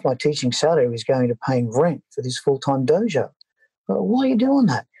 and half my teaching salary was going to paying rent for this full-time dojo. Well, why are you doing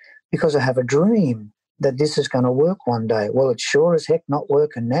that? Because I have a dream that this is going to work one day. Well, it's sure as heck not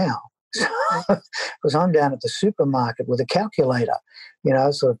working now. Because I'm down at the supermarket with a calculator,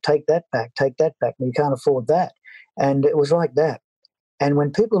 sort of take that back, and you can't afford that. And it was like that. And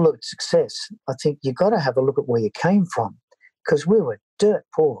when people look at success, I think you've got to have a look at where you came from, because we were dirt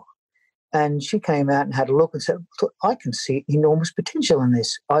poor. And she came out and had a look and said, "I can see enormous potential in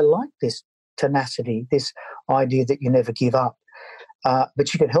this. I like this tenacity, this idea that you never give up. But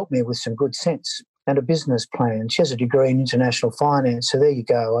she could help me with some good sense and a business plan." She has a degree in international finance. So there you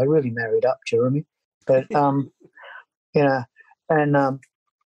go. I really married up, Jeremy. But,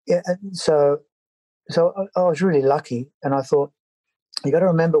 so I was really lucky. And I thought, you got to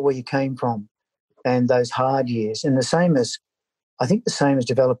remember where you came from and those hard years. And I think the same as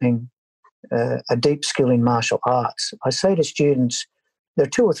developing a deep skill in martial arts. I say to students, there are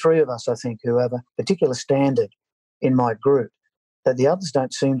 2 or 3 of us, I think, who have a particular standard in my group that the others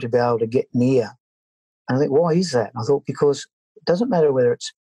don't seem to be able to get near. And I think, why is that? And I thought, because it doesn't matter whether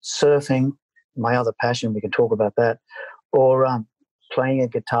it's surfing, my other passion, we can talk about that, or playing a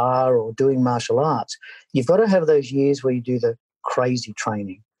guitar or doing martial arts. You've got to have those years where you do the crazy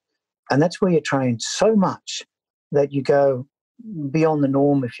training. And that's where you train so much that you go beyond the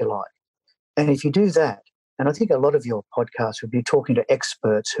norm, if you like. And if you do that, and I think a lot of your podcasts would be talking to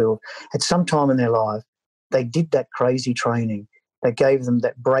experts who at some time in their life, they did that crazy training that gave them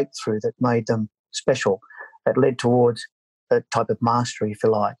that breakthrough that made them special, that led towards that type of mastery, if you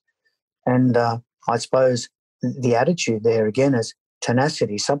like. And I suppose the attitude there again is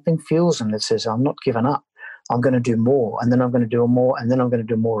tenacity. Something fuels them that says, "I'm not giving up. I'm going to do more, and then I'm going to do more, and then I'm going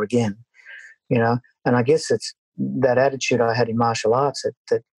to do more again." And I guess it's that attitude I had in martial arts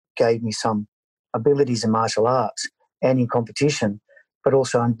that gave me some abilities in martial arts and in competition, but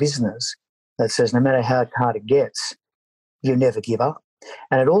also in business, that says no matter how hard it gets, you never give up.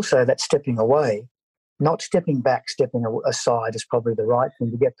 And it also, that stepping away, not stepping back, stepping aside is probably the right thing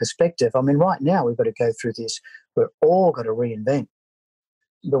to get perspective. I mean, right now we've got to go through this. We're all got to reinvent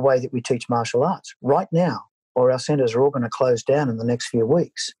the way that we teach martial arts right now, or our centres are all going to close down in the next few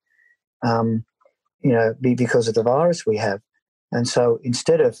weeks, because of the virus we have. And so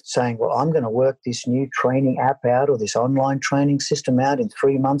instead of saying, well, I'm going to work this new training app out or this online training system out in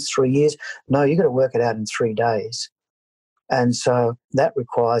 3 months, 3 years, no, you've got to work it out in 3 days. And so that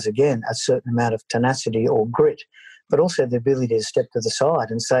requires, again, a certain amount of tenacity or grit, but also the ability to step to the side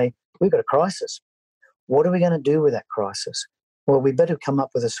and say, we've got a crisis. What are we going to do with that crisis? Well, we better come up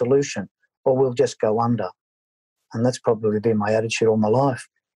with a solution or we'll just go under. And that's probably been my attitude all my life.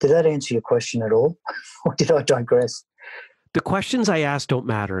 Did that answer your question at all? Or did I digress? The questions I ask don't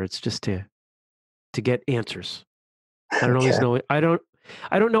matter. It's just to get answers. I don't always know. I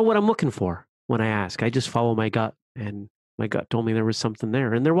don't know what I'm looking for when I ask. I just follow my gut, and my gut told me there was something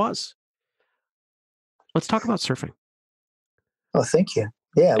there, and there was. Let's talk about surfing. Oh, thank you.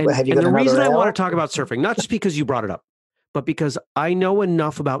 Yeah. And, have you and got the reason another I want hour? to talk about surfing, not just because you brought it up, but because I know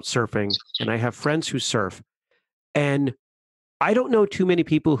enough about surfing and I have friends who surf, and I don't know too many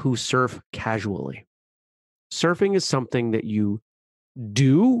people who surf casually. Surfing is something that you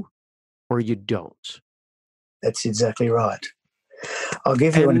do or you don't. That's exactly right. I'll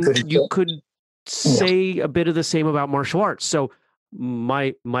give you a And good you example. could Yeah. say a bit of the same about martial arts. So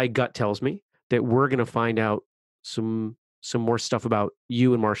my gut tells me that we're going to find out some more stuff about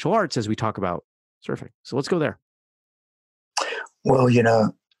you and martial arts as we talk about surfing. So let's go there. Well,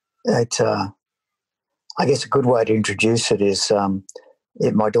 I guess a good way to introduce it is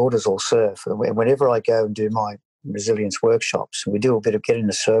my daughters all surf. Whenever I go and do my resilience workshops, we do a bit of get in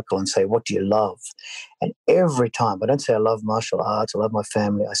a circle and say, what do you love? And every time, I don't say I love martial arts, I love my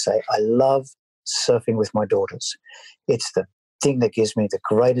family. I say, I love surfing with my daughters. It's the thing that gives me the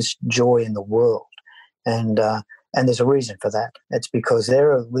greatest joy in the world. And there's a reason for that. It's because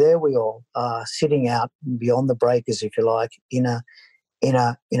there we all are sitting out beyond the breakers, if you like, in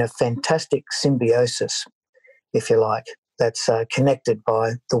a fantastic symbiosis, if you like, that's connected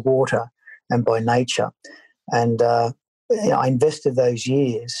by the water and by nature. And I invested those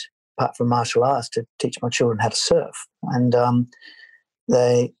years, apart from martial arts, to teach my children how to surf. And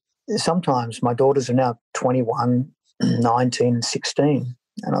they sometimes, my daughters are now 21, 19, and 16,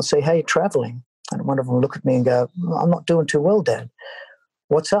 and I'll say, hey, you're traveling. And one of them will look at me and go, I'm not doing too well, Dad.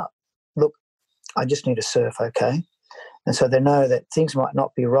 What's up? Look, I just need to surf, okay? And so they know that things might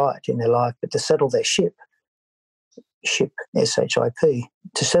not be right in their life, but to settle their ship, S-H-I-P,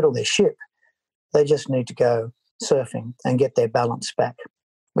 to settle their ship, they just need to go surfing and get their balance back,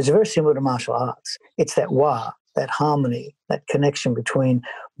 which is very similar to martial arts. It's that wa, that harmony, that connection between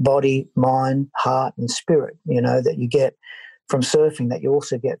body, mind, heart, and spirit, that you get from surfing, that you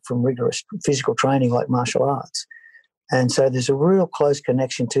also get from rigorous physical training like martial arts. And so there's a real close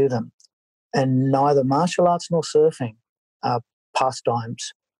connection to them. And neither martial arts nor surfing are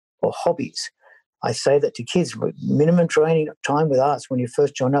pastimes or hobbies. I say that to kids, minimum training time with us when you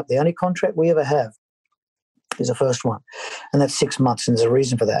first join up. The only contract we ever have is the first one, and that's 6 months, and there's a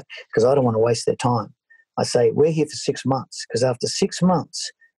reason for that, because I don't want to waste their time. I say, we're here for 6 months, because after 6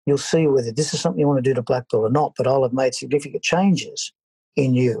 months, you'll see whether this is something you want to do to black belt or not, but I'll have made significant changes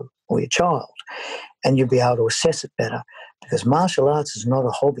in you or your child, and you'll be able to assess it better, because martial arts is not a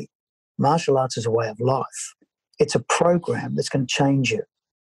hobby. Martial arts is a way of life. It's a program that's going to change you.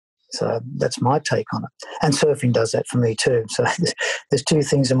 So that's my take on it. And surfing does that for me too. So there's two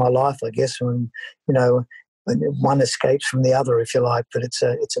things in my life, I guess, when one escapes from the other, if you like. But it's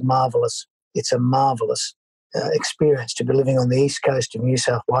a marvelous experience to be living on the east coast of New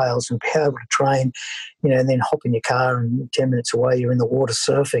South Wales and be able to train, and then hop in your car and 10 minutes away you're in the water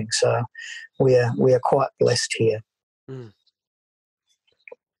surfing. So we are quite blessed here. Mm.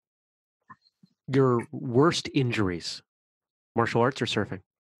 Your worst injuries, martial arts or surfing?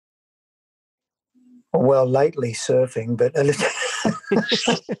 Well, lately surfing, but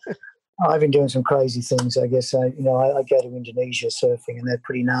I've been doing some crazy things, I guess. I go to Indonesia surfing, and they're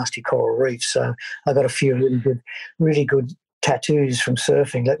pretty nasty coral reefs. So I got a few really good tattoos from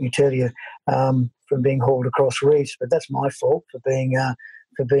surfing, let me tell you, from being hauled across reefs. But that's my fault for being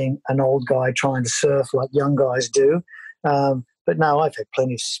an old guy trying to surf like young guys do. But no, I've had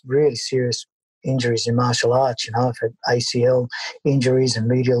plenty of really serious injuries in martial arts. I've had ACL injuries and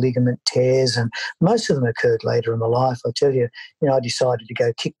medial ligament tears, and most of them occurred later in my life. I tell you, I decided to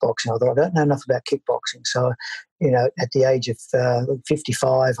go kickboxing. I thought, I don't know enough about kickboxing. So, at the age of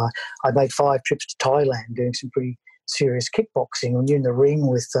 55, I made 5 trips to Thailand doing some pretty serious kickboxing. When you're in the ring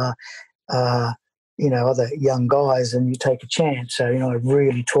with, other young guys, and you take a chance. So, I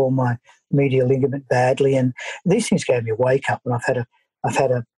really tore my medial ligament badly, and these things gave me a wake up. And I've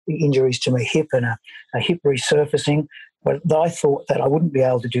had injuries to my hip and a hip resurfacing. But I thought that I wouldn't be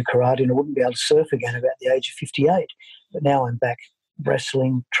able to do karate and I wouldn't be able to surf again about the age of 58. But now I'm back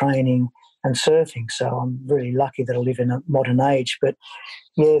wrestling, training, and surfing. So I'm really lucky that I live in a modern age. But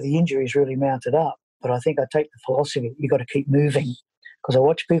yeah, the injuries really mounted up. But I think I take the philosophy, you've got to keep moving, because I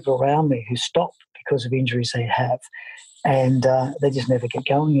watch people around me who stopped because of injuries they have, and they just never get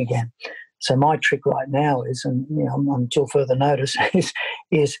going again. So my trick right now is, and until further notice,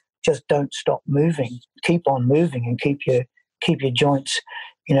 is just don't stop moving. Keep on moving and keep your joints,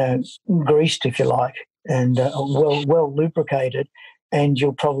 greased, if you like, and well lubricated, and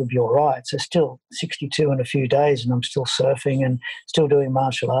you'll probably be all right. So still 62 in a few days, and I'm still surfing and still doing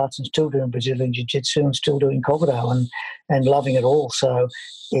martial arts and still doing Brazilian Jiu-Jitsu and still doing Kobudo and loving it all. So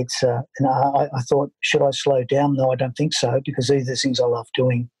it's, I thought, should I slow down? No, I don't think so, because these are the things I love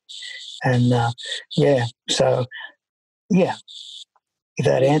doing. And yeah, so yeah, if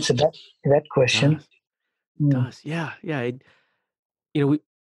that answered that question. Does. Yeah. The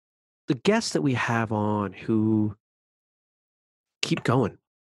guests that we have on who keep going,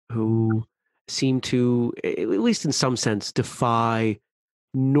 who seem to, at least in some sense, defy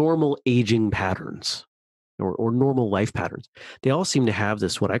normal aging patterns or normal life patterns. They all seem to have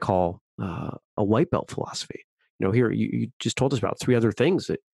this, what I call a white belt philosophy. Here you just told us about 3 other things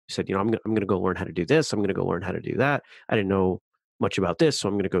that you said, I'm going to go learn how to do this. I'm going to go learn how to do that. I didn't know much about this, so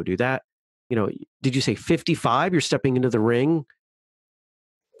I'm going to go do that. Did you say 55? You're stepping into the ring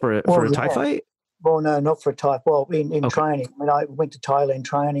for a Thai fight? Well, no, not for a Thai. Well, in training, when I went to Thailand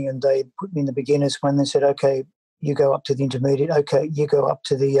training, and they put me in the beginners when they said, okay, you go up to the intermediate. Okay, you go up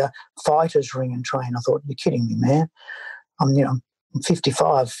to the fighters ring and train. I thought, you're kidding me, man. I'm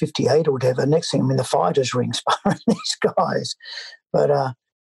 55, 58 or whatever. Next thing I'm in the fighters ring sparring these guys. But,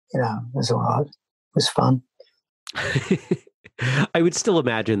 it was all right. It was fun. I would still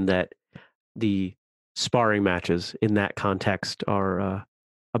imagine that the sparring matches in that context are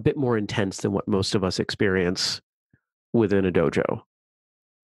a bit more intense than what most of us experience within a dojo.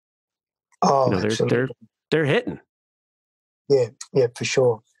 Oh, absolutely. They're hitting. Yeah, for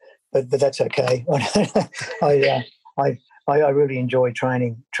sure. But that's okay. I really enjoy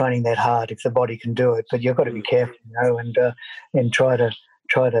training that hard if the body can do it. But you've got to be careful, and try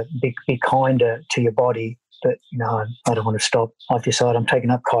to be kinder to your body. But I don't want to stop. I've decided I'm taking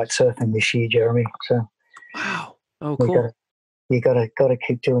up kite surfing this year, Jeremy. So wow, oh cool. You got to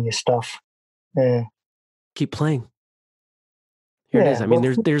keep doing your stuff. Yeah, keep playing. Here it is. I mean,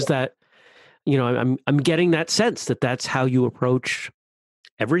 there's that. I'm getting that sense that that's how you approach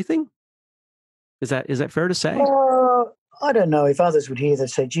everything. Is that fair to say? I don't know if others would hear that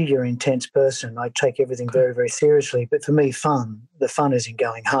say, gee, you're an intense person. I take everything very, very seriously. But for me, the fun is in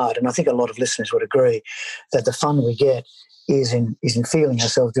going hard. And I think a lot of listeners would agree that the fun we get is in feeling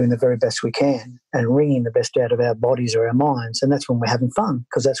ourselves doing the very best we can and wringing the best out of our bodies or our minds. And that's when we're having fun,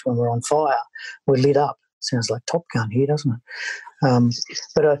 because that's when we're on fire. We're lit up. Sounds like Top Gun here, doesn't it?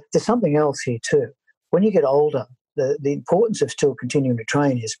 But there's something else here too. When you get older, the importance of still continuing to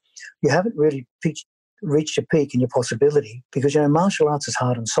train is you haven't really reached a peak in your possibility, because martial arts is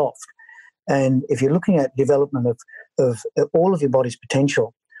hard and soft, and if you're looking at development of all of your body's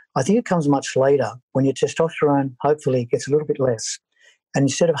potential, I think it comes much later when your testosterone hopefully gets a little bit less, and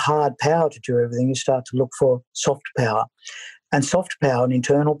instead of hard power to do everything, you start to look for soft power and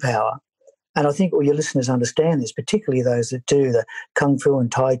internal power. And I think all your listeners understand this, particularly those that do the Kung Fu and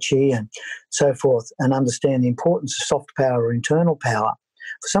Tai Chi and so forth, and understand the importance of soft power or internal power.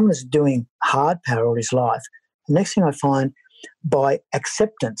 For someone that's doing hard power all his life, the next thing I find, by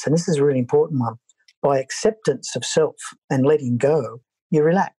acceptance, and this is a really important one, by acceptance of self and letting go, you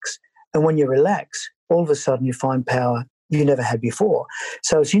relax. And when you relax, all of a sudden you find power you never had before.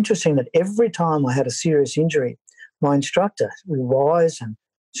 So it's interesting that every time I had a serious injury, my instructor, wise and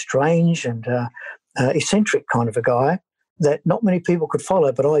strange and eccentric kind of a guy that not many people could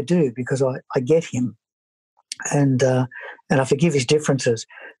follow, but I do, because I get him. And I forgive his differences.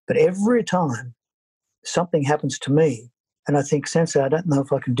 But every time something happens to me and I think, Sensei, I don't know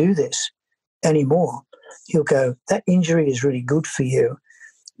if I can do this anymore, he'll go, that injury is really good for you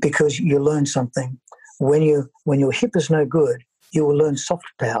because you learn something. When your hip is no good, you will learn soft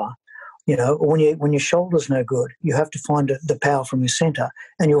power. When your shoulder's no good, you have to find the power from your center,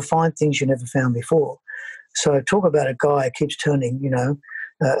 and you'll find things you never found before. So talk about a guy who keeps turning,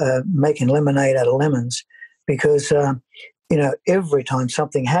 making lemonade out of lemons, because, every time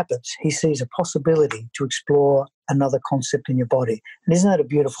something happens, he sees a possibility to explore another concept in your body. And isn't that a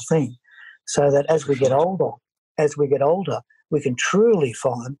beautiful thing? So that as we get older, we can truly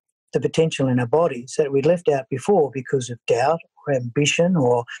find the potential in our bodies that we left out before because of doubt or ambition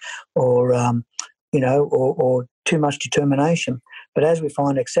or too much determination. But as we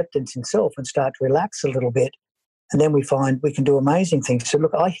find acceptance in self and start to relax a little bit, and then we find we can do amazing things. So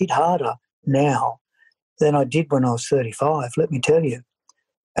look, I hit harder now than I did when I was 35. Let me tell you,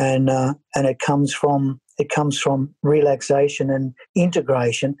 and it comes from relaxation and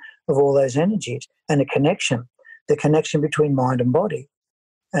integration of all those energies and the connection between mind and body.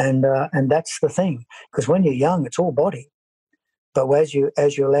 And that's the thing, because when you're young, it's all body. But as you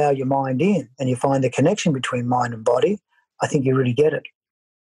allow your mind in and you find the connection between mind and body, I think you really get it.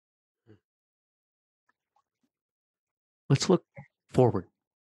 Let's look forward.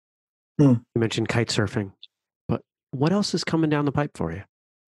 You mentioned kite surfing, but what else is coming down the pipe for you?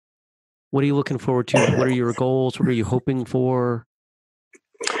 What are you looking forward to? What are your goals? What are you hoping for?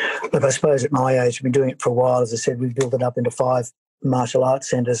 Look, I suppose at my age, I've been doing it for a while. As I said, we've built it up into five martial arts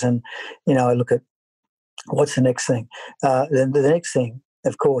centres, and I look at what's the next thing. The next thing,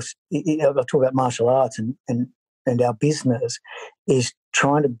 of course, I'll talk about martial arts and our business is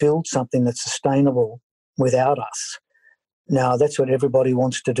trying to build something that's sustainable without us. Now, that's what everybody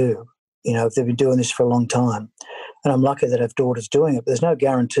wants to do. If they've been doing this for a long time. And I'm lucky that I have daughters doing it, but there's no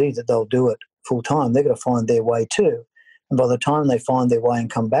guarantee that they'll do it full time. They've got to find their way too. And by the time they find their way and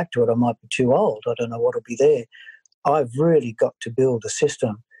come back to it, I might be too old. I don't know what will be there. I've really got to build a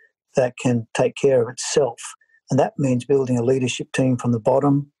system that can take care of itself. And that means building a leadership team from the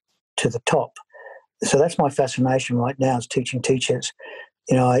bottom to the top. So that's my fascination right now, is teaching teachers.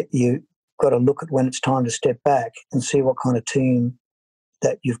 You got to look at when it's time to step back and see what kind of team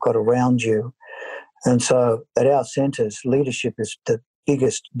that you've got around you. And so at our centres, leadership is the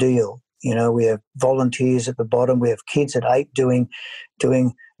biggest deal. We have volunteers at the bottom. We have kids at 8 doing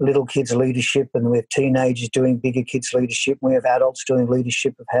little kids leadership, and we have teenagers doing bigger kids leadership. We have adults doing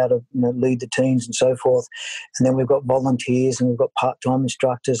leadership of how to lead the teams and so forth. And then we've got volunteers, and we've got part-time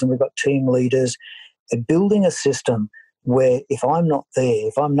instructors, and we've got team leaders. And building a system where if I'm not there,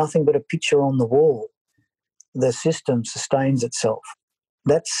 if I'm nothing but a picture on the wall, the system sustains itself.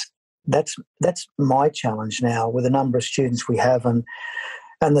 That's my challenge now with the number of students we have and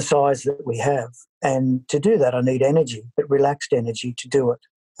the size that we have. And to do that, I need energy, but relaxed energy to do it.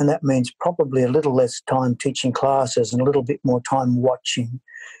 And that means probably a little less time teaching classes and a little bit more time watching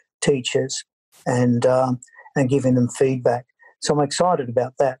teachers and giving them feedback. So I'm excited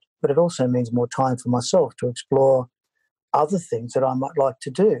about that. But it also means more time for myself to explore other things that I might like to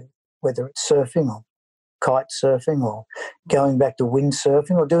do, whether it's surfing or kite surfing or going back to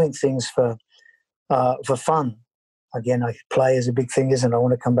windsurfing or doing things for fun. Again, play is a big thing, isn't it? I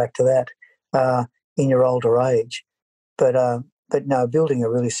want to come back to that in your older age. But no, building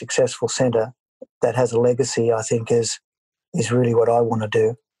a really successful centre that has a legacy, I think, is really what I want to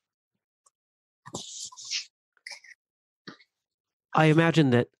do. I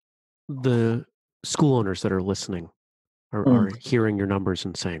imagine that the school owners that are listening are hearing your numbers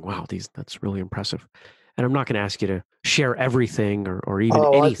and saying, wow, that's really impressive. And I'm not going to ask you to share everything or even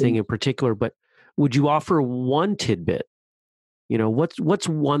anything in particular, but would you offer one tidbit? What's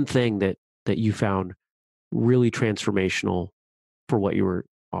one thing that you found really transformational for what you were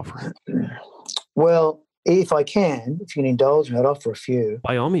offering? Well, if you can indulge me, I'd offer a few.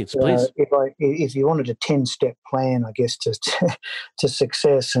 By all means, please. If you wanted a 10-step plan, I guess, to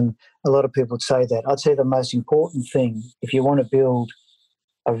success, and a lot of people would say that, I'd say the most important thing, if you want to build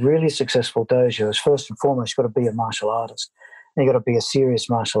a really successful dojo, is first and foremost, you've got to be a martial artist. And you've got to be a serious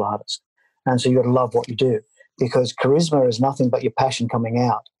martial artist. And so you've got to love what you do, because charisma is nothing but your passion coming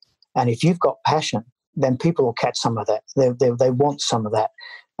out. And if you've got passion, then people will catch some of that. They want some of that.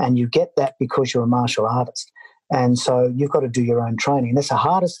 And you get that because you're a martial artist. And so you've got to do your own training. And that's the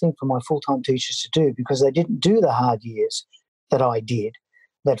hardest thing for my full-time teachers to do, because they didn't do the hard years that I did,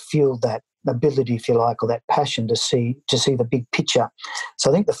 that fueled that ability, if you like, or that passion to see the big picture.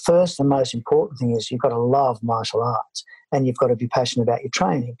 So I think the first and most important thing is you've got to love martial arts, and you've got to be passionate about your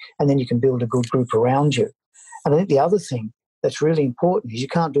training, and then you can build a good group around you. And I think the other thing that's really important is you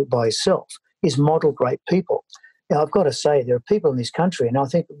can't do it by yourself, is model great people. Now, I've got to say, there are people in this country, and I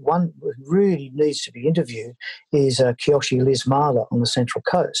think one who really needs to be interviewed is Kyoshi Liz Marla on the Central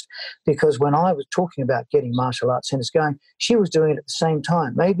Coast, because when I was talking about getting martial arts centres going, she was doing it at the same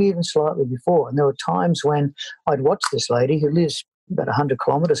time, maybe even slightly before. And there were times when I'd watch this lady who lives about 100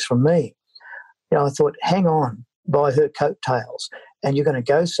 kilometres from me. I thought, hang on, by her coattails, and you're going to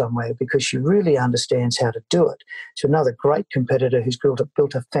go somewhere, because she really understands how to do it. She's another great competitor who's built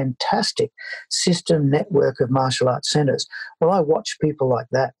a fantastic system network of martial arts centres. Well, I watch people like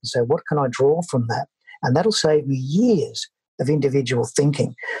that and say, what can I draw from that? And that'll save me years of individual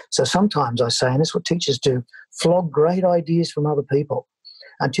thinking. So sometimes I say, and that's what teachers do, flog great ideas from other people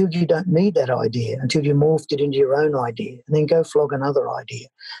until you don't need that idea, until you morphed it into your own idea, and then go flog another idea.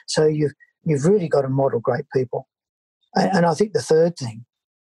 So you've really got to model great people. And I think the third thing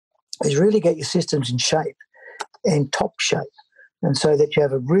is really get your systems in shape, in top shape, and so that you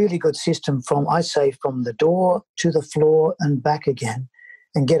have a really good system from the door to the floor and back again,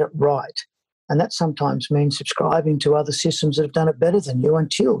 and get it right. And that sometimes means subscribing to other systems that have done it better than you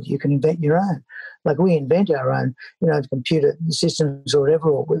until you can invent your own. Like we invent our own, computer systems or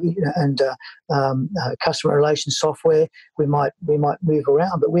whatever, and customer relations software. We might move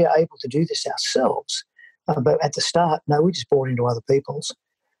around, but we are able to do this ourselves. But at the start, no, we just bought into other people's.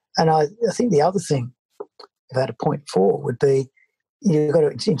 And I think the other thing, if I had a point 4, would be you've got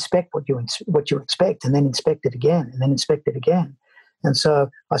to inspect what you expect, and then inspect it again, and then inspect it again. And so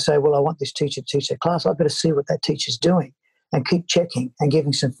I say, well, I want this teacher to teach that class. I better see what that teacher's doing. and keep checking and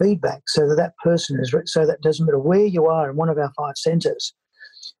giving some feedback so that that person is, so that doesn't matter where you are in one of our 5 centres,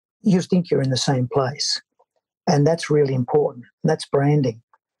 you think you're in the same place. And that's really important. And that's branding.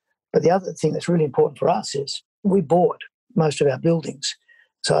 But the other thing that's really important for us is we bought most of our buildings.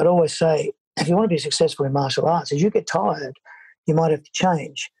 So I'd always say, if you want to be successful in martial arts, as you get tired, you might have to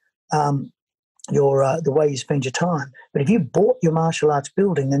change the way you spend your time. But if you bought your martial arts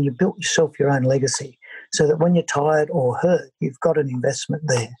building, then you built yourself your own legacy so that when you're tired or hurt, you've got an investment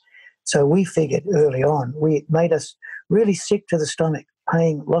there. So we figured early on, it made us really sick to the stomach,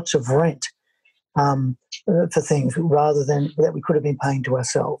 paying lots of rent for things rather than that we could have been paying to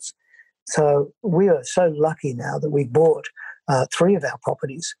ourselves. So we are so lucky now that we bought 3 of our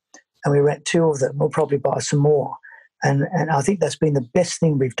properties and we rent 2 of them. We'll probably buy some more. And I think that's been the best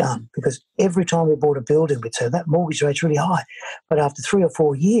thing we've done, because every time we bought a building, we'd say that mortgage rate's really high. But after 3 or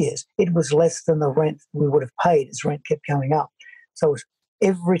 4 years, it was less than the rent we would have paid as rent kept going up. So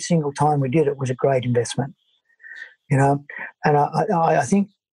every single time we did it was a great investment, you know. And I think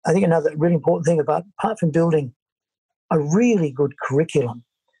another really important thing apart from building a really good curriculum,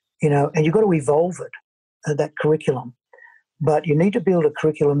 you know, and you've got to evolve it, that curriculum. But you need to build a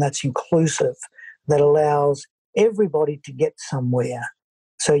curriculum that's inclusive, that allows everybody to get somewhere.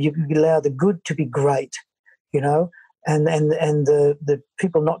 So you can allow the good to be great, you know, and the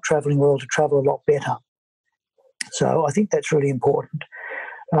people not travelling well to travel a lot better. So I think that's really important.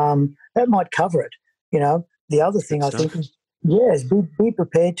 That might cover it, you know. The other thing I think is, is be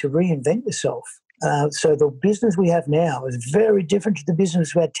prepared to reinvent yourself. So the business we have now is very different to the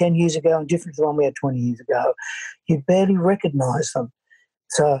business we had 10 years ago and different to the one we had 20 years ago. You barely recognise them.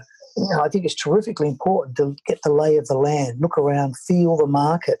 So, you know, I think it's terrifically important to get the lay of the land, look around, feel the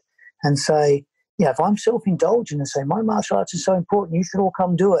market, and say, you know, if I'm self-indulgent and say my martial arts is so important, you should all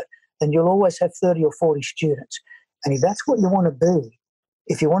come do it, then you'll always have 30 or 40 students. And if that's what you want to be,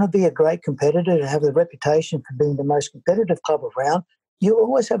 if you want to be a great competitor and have the reputation for being the most competitive club around, you'll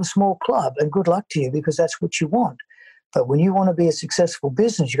always have a small club, and good luck to you, because that's what you want. But when you want to be a successful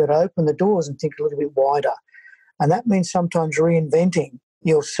business, you've got to open the doors and think a little bit wider. And that means sometimes reinventing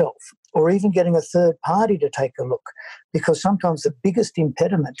yourself, or even getting a third party to take a look, because sometimes the biggest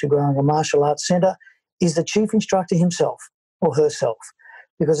impediment to growing a martial arts centre is the chief instructor himself or herself,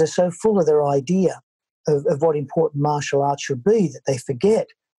 because they're so full of their idea of what important martial arts should be that they forget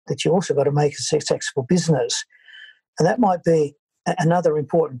that you also got to make a successful business. And that might be another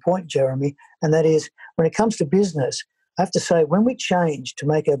important point, Jeremy, and that is when it comes to business, I have to say, when we changed to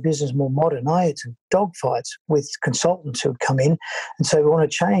make our business more modern, I had some dogfights with consultants who would come in and say, we want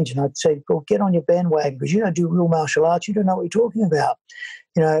to change. And I'd say, well, get on your bandwagon, because you don't do real martial arts. You don't know what you're talking about.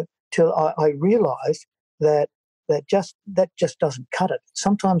 You know, till I realised that just doesn't cut it.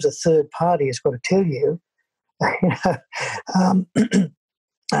 Sometimes a third party has got to tell you,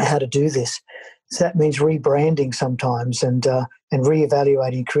 how to do this. So that means rebranding sometimes, and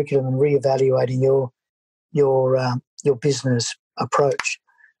reevaluating curriculum and reevaluating your business approach.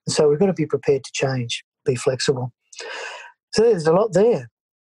 And so we've got to be prepared to change, be flexible. So there's a lot there.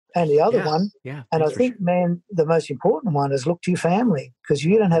 And the other one, and I think, man, the most important one is look to your family, because if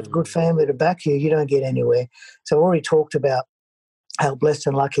you don't have a good family to back you, you don't get anywhere. So I already talked about how blessed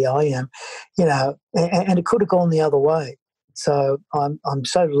and lucky I am, you know, and it could have gone the other way. So I'm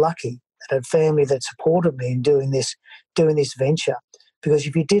so lucky that I had family that supported me in doing this venture, because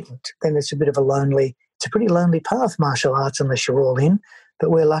if you didn't, then it's a pretty lonely path, martial arts, unless you're all in.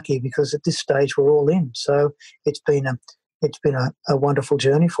 But we're lucky because at this stage we're all in. So it's been a wonderful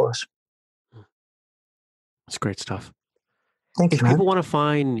journey for us. That's great stuff. Thank you, If people want to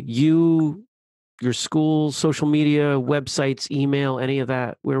find you, your school, social media, websites, email, any of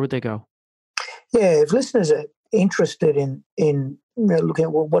that, where would they go? Yeah, if listeners are interested in you know, looking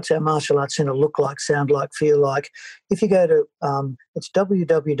at what's our martial arts centre look like, sound like, feel like, if you go to it's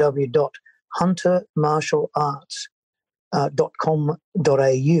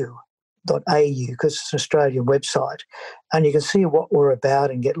www.huntermartialarts.com.au, because it's an Australian website, and you can see what we're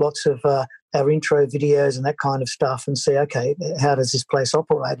about and get lots of our intro videos and that kind of stuff, and see, okay, how does this place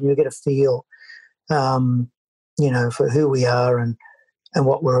operate? And you get a feel, you know, for who we are and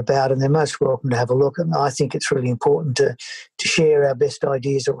what we're about, and they're most welcome to have a look. And I think it's really important to share our best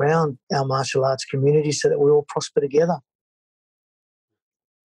ideas around our martial arts community so that we all prosper together.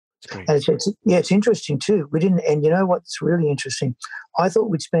 That's great. And it's interesting too. We didn't, and you know what's really interesting? I thought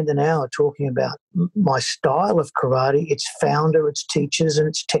we'd spend an hour talking about my style of karate, its founder, its teachers, and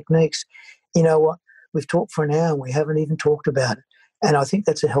its techniques. You know what? We've talked for an hour and we haven't even talked about it. And I think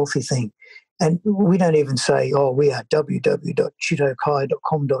that's a healthy thing. And we don't even say, oh, we are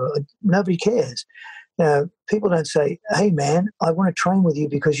www.shidokai.com. Nobody cares. People don't say, hey, man, I want to train with you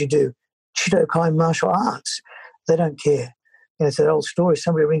because you do Shidokai martial arts. They don't care. It's that old story.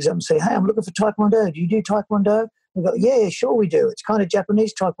 Somebody rings up and say, hey, I'm looking for Taekwondo. Do you do Taekwondo? We go, yeah, sure we do. It's kind of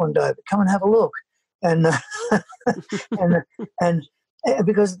Japanese Taekwondo, but come and have a look. And and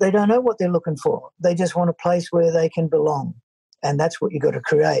because they don't know what they're looking for. They just want a place where they can belong. And that's what you've got to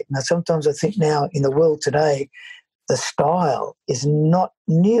create. Now, sometimes I think now in the world today, the style is not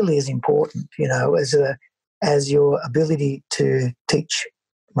nearly as important, as your ability to teach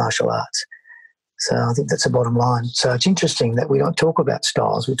martial arts. So I think that's the bottom line. So it's interesting that we don't talk about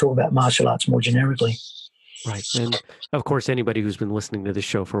styles. We talk about martial arts more generically. Right. And of course, anybody who's been listening to this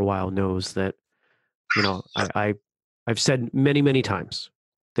show for a while knows that, I've said many, many times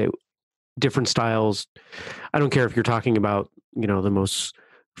that different styles, I don't care if you're talking about, the most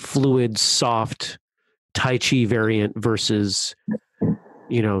fluid, soft Tai Chi variant versus,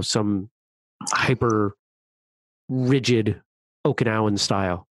 some hyper rigid Okinawan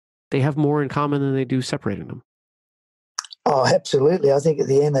style. They have more in common than they do separating them. Oh, absolutely. I think at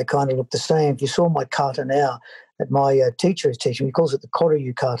the end they kind of look the same. If you saw my kata now that my teacher is teaching, he calls it the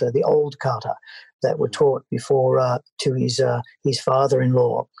Koryu kata, the old kata that were taught before to his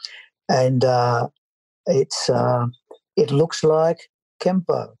father-in-law. And it looks like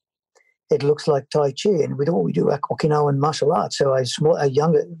Kempo. It looks like Tai Chi, and we do Okinawan martial arts. So our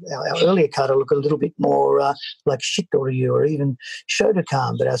earlier kata look a little bit more like Shitoryu or even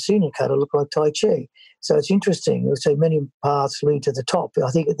Shotokan, but our senior kata look like Tai Chi. So it's interesting. We say many paths lead to the top.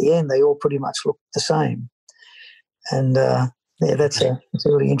 I think at the end they all pretty much look the same. And that's a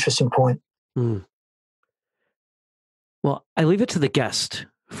really interesting point. Mm. Well, I leave it to the guest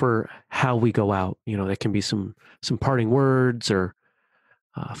for how we go out. There can be some parting words or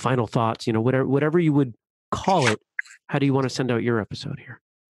final thoughts, whatever you would call it. How do you want to send out your episode here?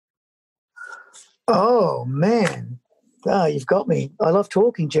 Oh, man. You've got me. I love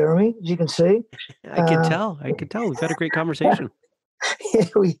talking, Jeremy, as you can see. I can tell. We've had a great conversation. Yeah,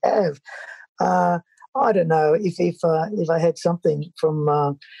 we have. I don't know if I had something from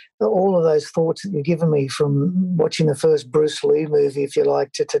all of those thoughts that you've given me from watching the first Bruce Lee movie, if you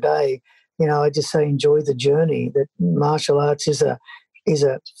like, to today. I just say enjoy the journey. That martial arts is a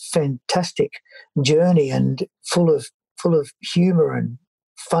fantastic journey and full of humor and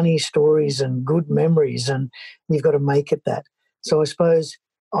funny stories and good memories, and you've got to make it that. So I suppose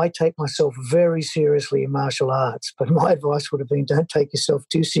I take myself very seriously in martial arts, but my advice would have been don't take yourself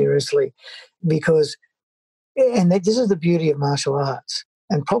too seriously, because, and this is the beauty of martial arts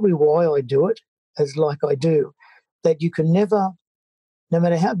and probably why I do it as like I do, that you can never, no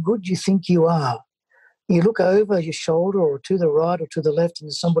matter how good you think you are, you look over your shoulder or to the right or to the left and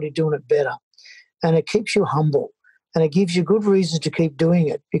there's somebody doing it better. And it keeps you humble and it gives you good reasons to keep doing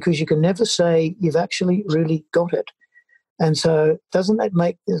it, because you can never say you've actually really got it. And so doesn't that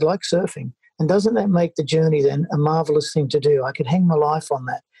make, it's like surfing, and doesn't that make the journey then a marvelous thing to do? I could hang my life on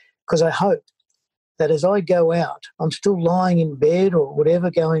that, because I hope that as I go out, I'm still lying in bed or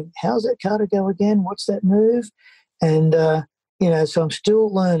whatever going, how's that kata go again? What's that move? And, so I'm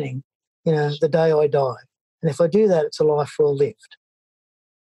still learning, the day I die. And if I do that, it's a life well lived.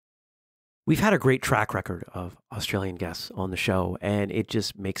 We've had a great track record of Australian guests on the show, and it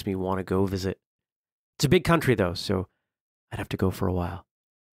just makes me want to go visit. It's a big country, though, so I'd have to go for a while.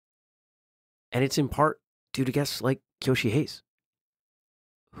 And it's in part due to guests like Kyoshi Hayes,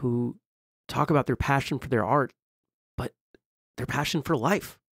 who talk about their passion for their art, but their passion for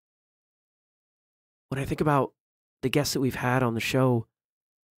life. When I think about the guests that we've had on the show,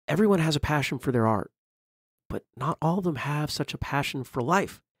 everyone has a passion for their art, but not all of them have such a passion for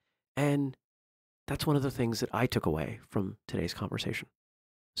life. And that's one of the things that I took away from today's conversation.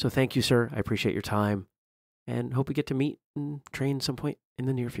 So thank you, sir. I appreciate your time and hope we get to meet and train some point in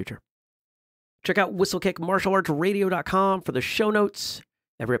the near future. Check out whistlekickmartialartsradio.com for the show notes.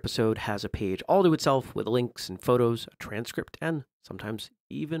 Every episode has a page all to itself with links and photos, a transcript, and sometimes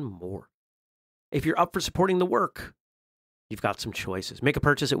even more. If you're up for supporting the work, you've got some choices. Make a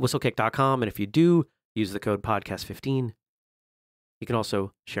purchase at whistlekick.com, and if you do, use the code podcast15. You can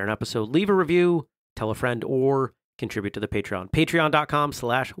also share an episode, leave a review, tell a friend, or contribute to the Patreon.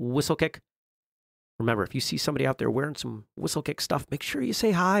 Patreon.com/whistlekick. Remember, if you see somebody out there wearing some Whistlekick stuff, make sure you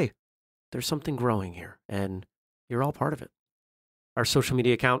say hi. There's something growing here, and you're all part of it. Our social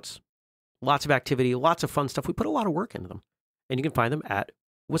media accounts, lots of activity, lots of fun stuff. We put a lot of work into them, and you can find them at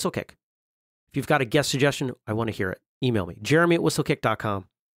Whistlekick. If you've got a guest suggestion, I want to hear it. Email me, jeremy@whistlekick.com.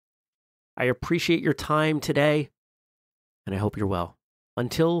 I appreciate your time today, and I hope you're well.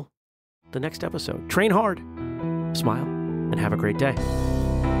 Until the next episode, train hard, smile, and have a great day.